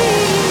me.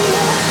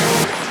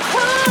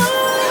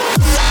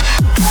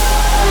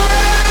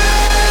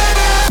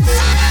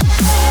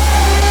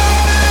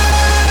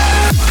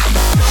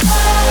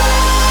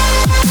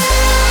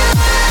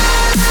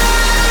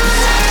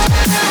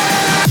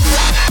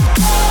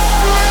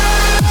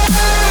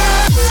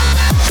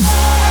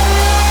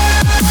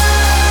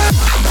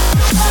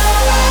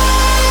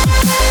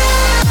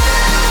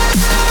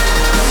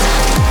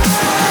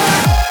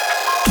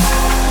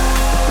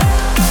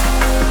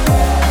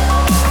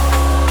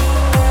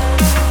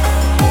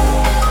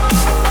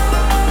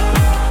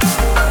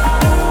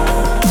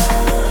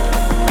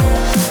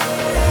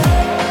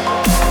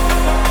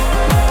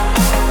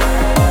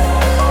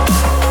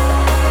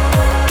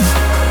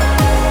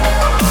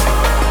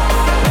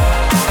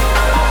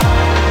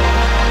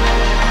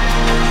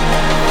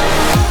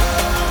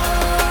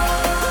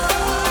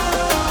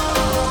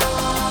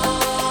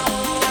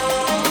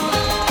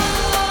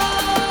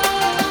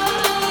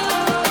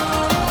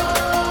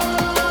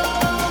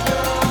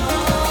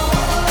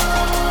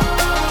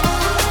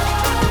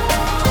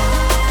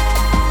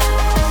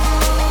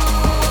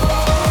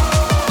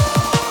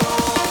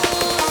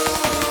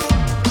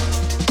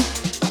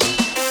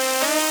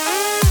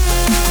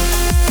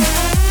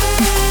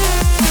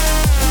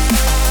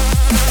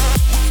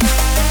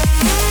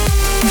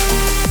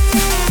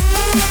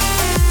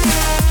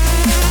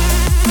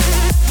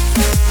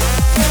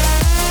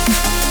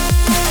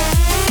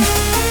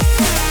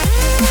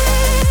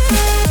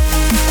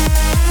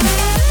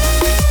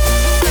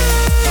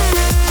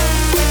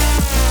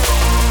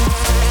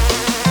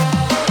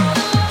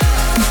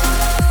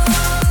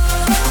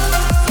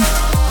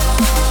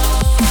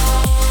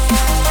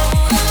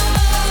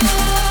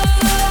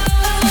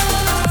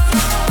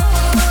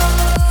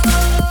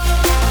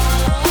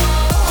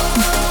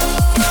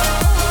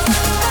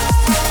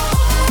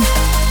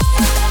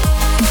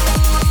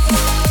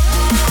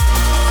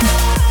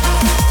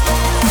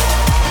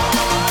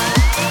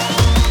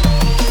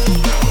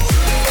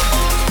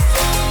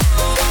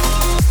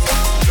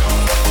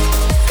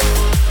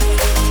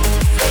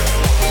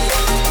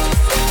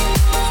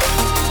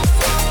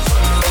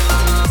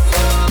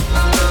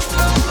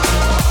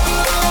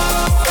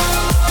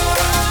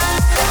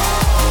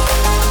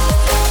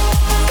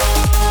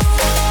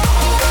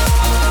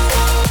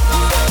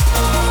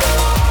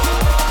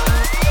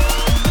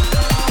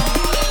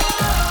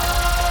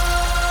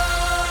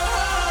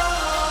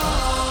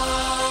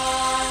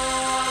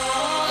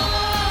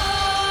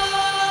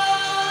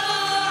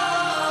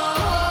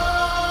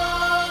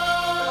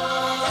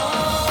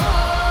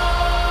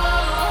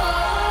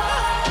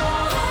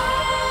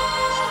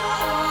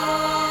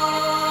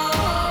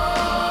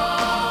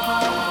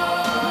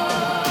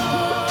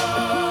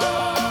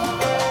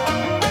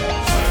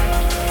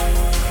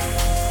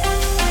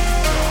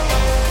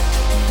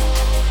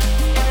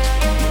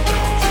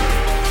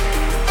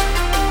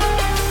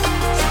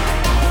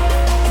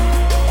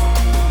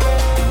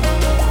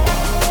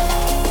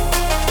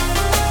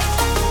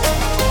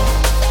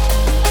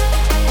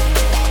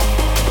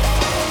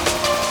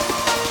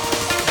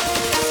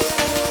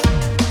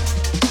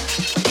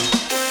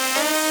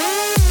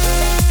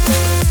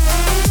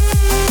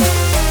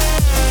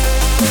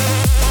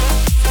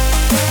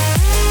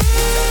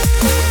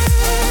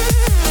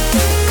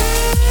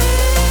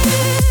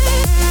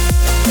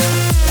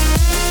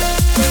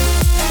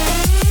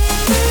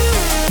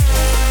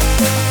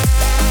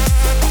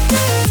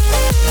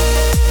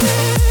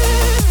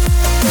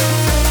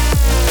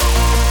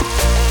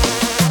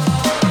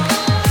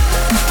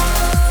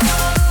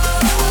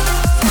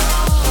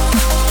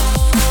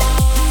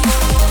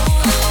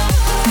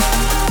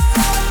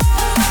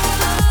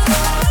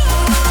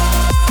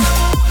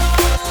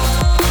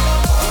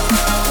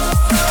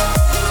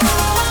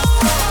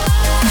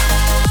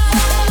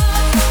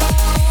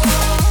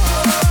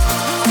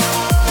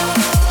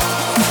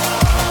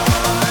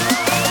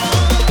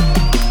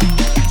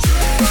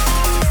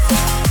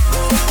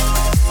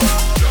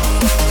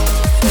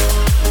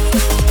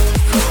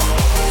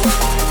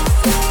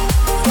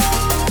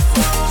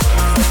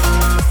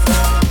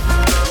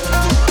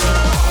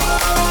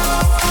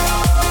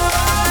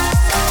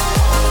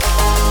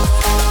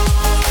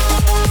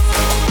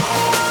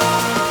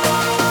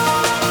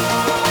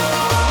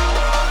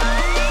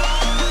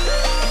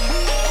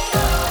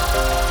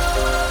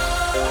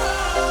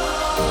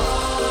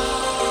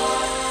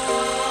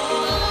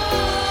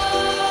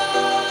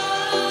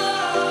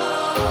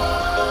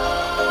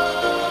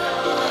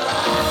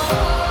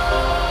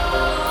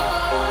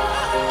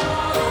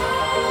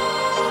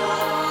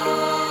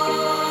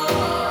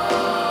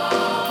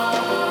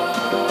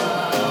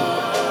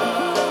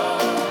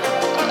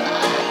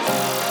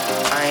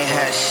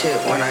 shit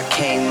when I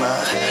came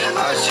up.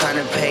 I was trying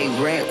to pay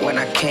rent when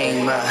I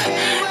came up.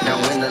 Now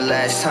when the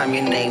last time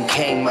your name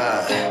came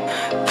up?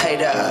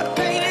 Paid up.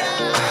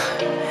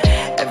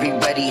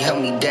 Everybody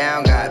held me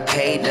down, got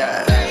paid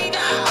up.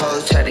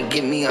 Hoes try to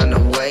get me on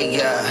the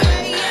way up.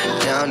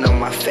 Down on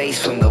my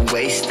face from the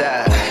waist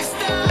up.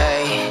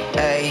 Ay,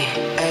 ay,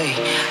 ay.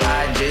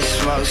 I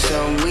just smoked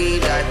some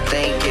weed, I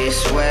think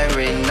it's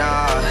wearing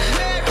off.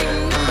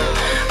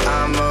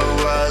 I'ma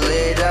roll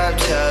it up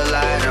till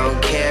I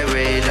don't care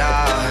at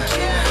all.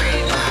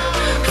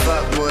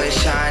 Fuck boys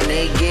trying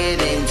to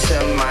get into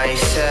my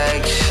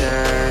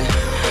section.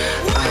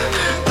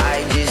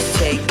 I just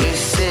take a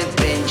sip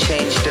and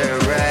change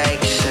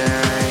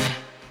direction.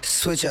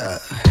 Switch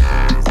up.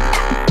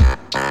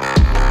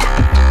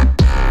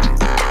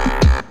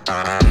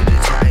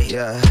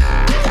 Yeah.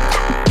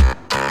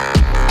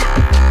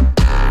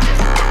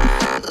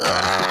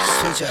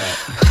 Switch up.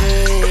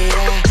 Hey,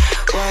 I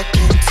walk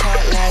and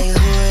talk like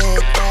who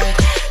it that?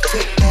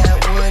 Took that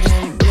wood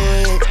and blew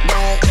it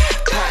back.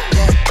 Pop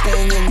that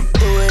thing and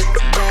threw it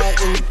back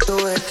and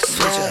threw it back.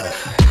 Switch up.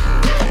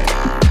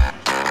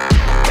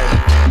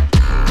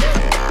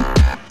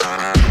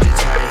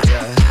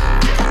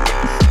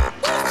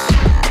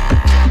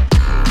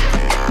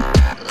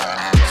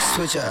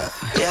 Switch up.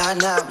 Yeah, I'm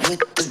not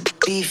with the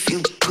beef, you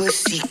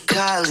pussy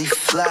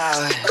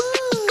cauliflower.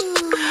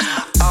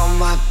 All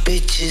my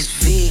bitches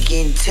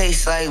vegan,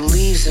 taste like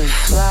leaves and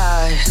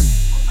flies.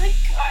 Oh my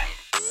god.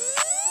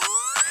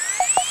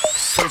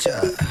 Switch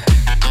up.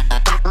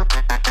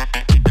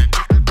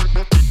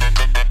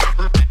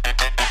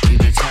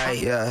 Keep it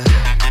tight, yeah.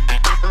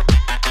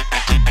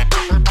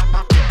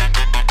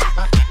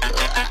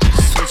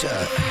 Switch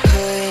up.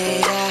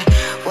 Could I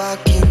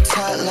walk and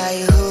talk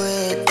like who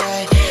it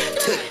that?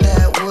 Took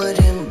that wood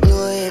and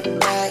blew it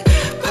back.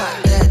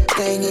 Pop that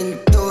thing and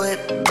threw it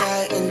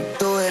back and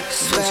threw it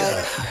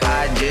back.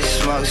 I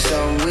just smoked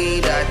some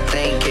weed, I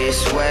think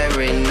it's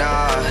wearing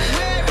off.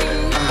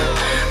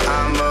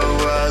 I'ma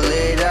roll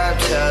it up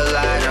till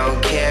I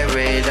don't care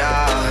at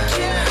all.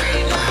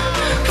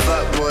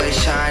 Fuck boys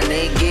trying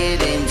to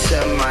get into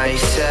my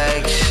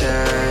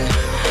section.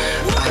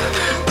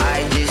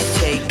 I just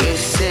take a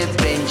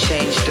sip and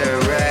change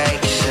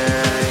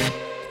direction.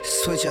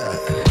 Switch up.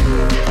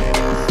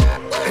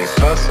 A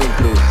person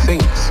who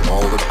thinks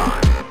all the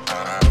time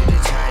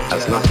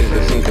has nothing to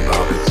think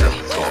about except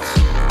thought.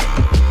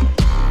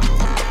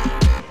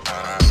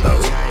 So,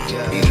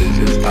 he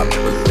loses touch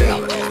with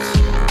reality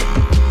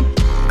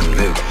and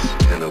lives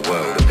in a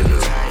world of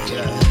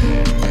illusion.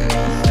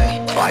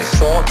 By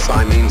thoughts,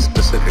 I mean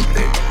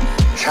specifically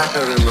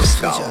chatter in the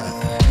skull,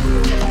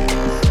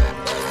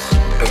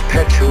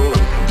 perpetual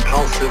and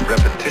compulsive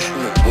repetition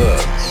of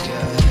words,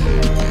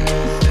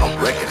 of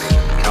reckoning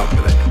and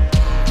calculating.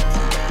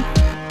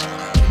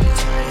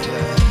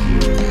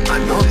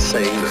 I'm not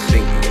saying that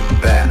thinking is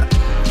bad.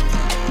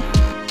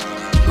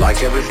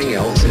 Like everything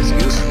else, it's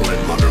useful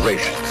in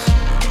moderation.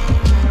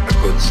 A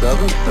good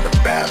servant, but a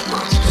bad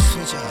master.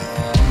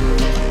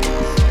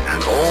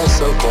 And all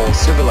so-called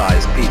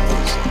civilized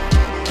peoples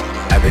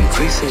have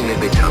increasingly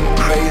become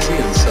crazy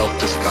and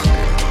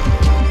self-destructive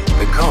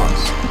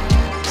because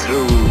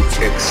through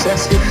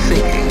excessive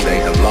thinking they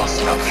have lost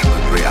touch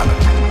with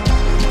reality.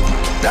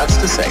 That's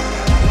to say,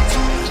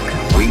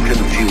 we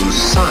confuse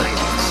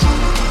science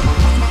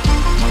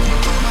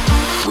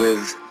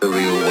with the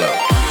real world.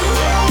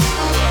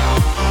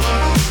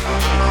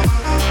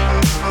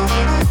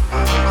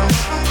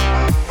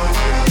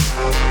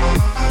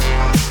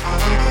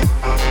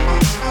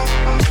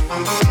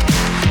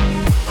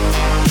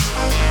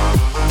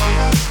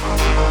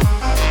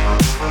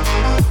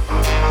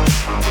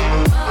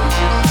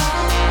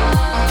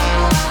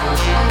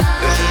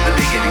 This is the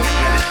beginning of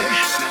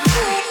meditation.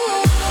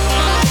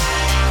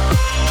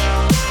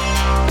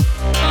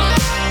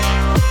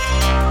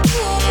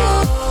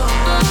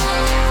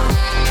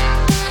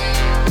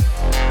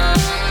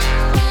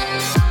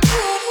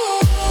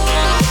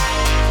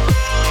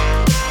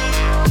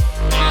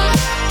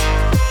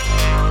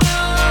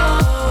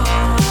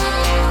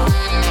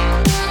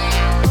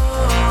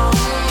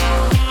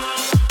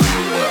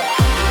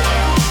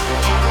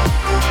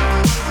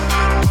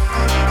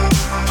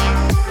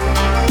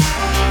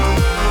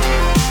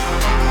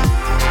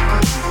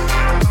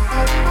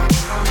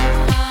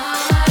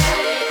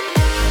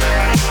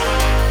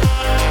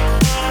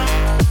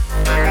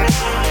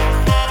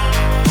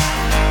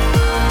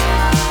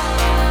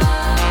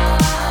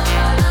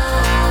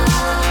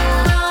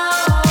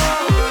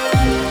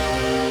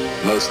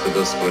 Most of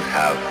us would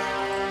have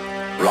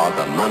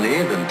rather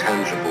money than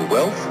tangible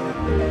wealth,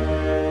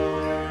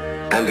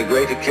 and a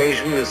great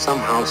occasion is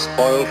somehow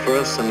spoiled for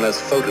us unless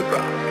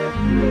photographed.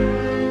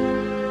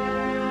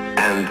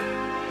 And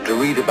to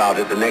read about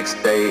it the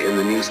next day in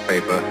the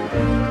newspaper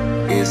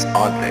is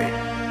oddly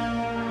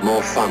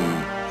more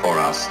fun for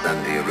us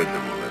than the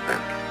original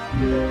event.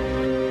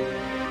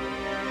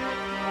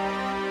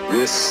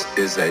 This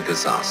is a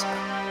disaster.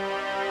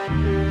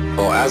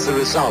 For as a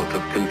result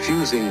of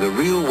confusing the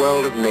real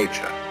world of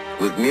nature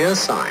with mere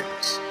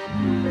science,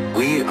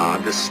 we are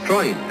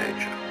destroying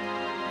nature.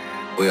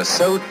 We are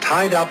so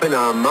tied up in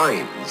our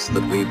minds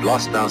that we've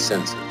lost our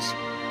senses.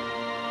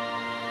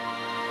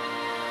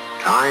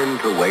 Time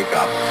to wake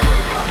up.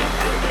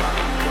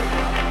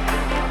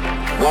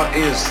 What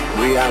is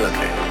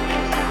reality?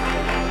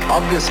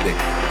 Obviously,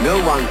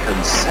 no one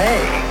can say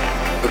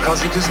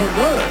because it isn't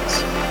words.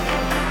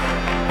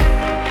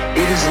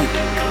 It isn't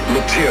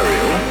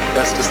material,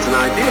 that's just an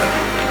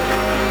idea.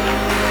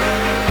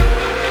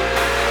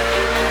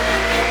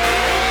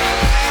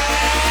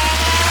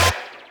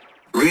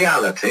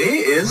 Reality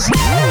is...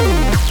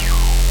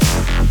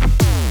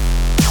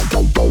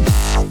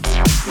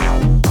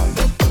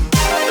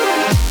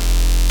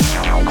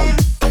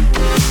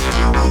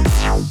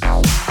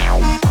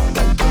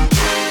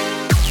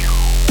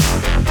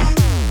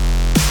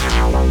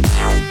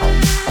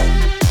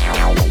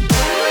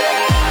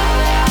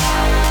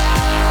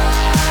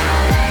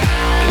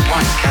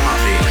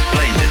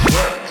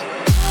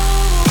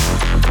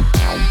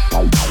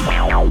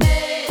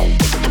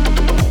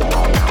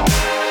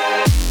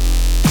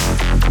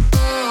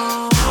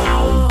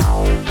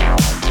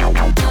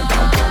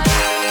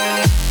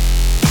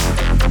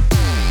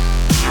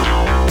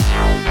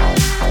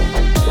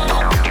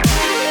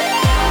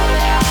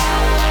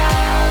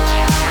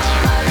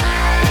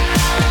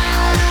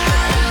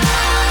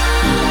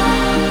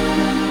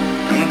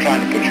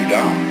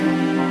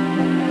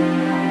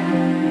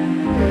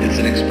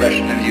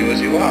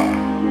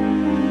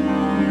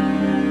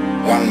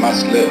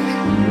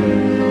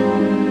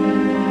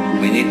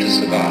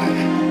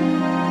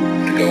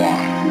 Go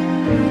on.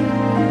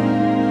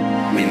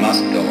 We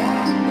must go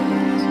on.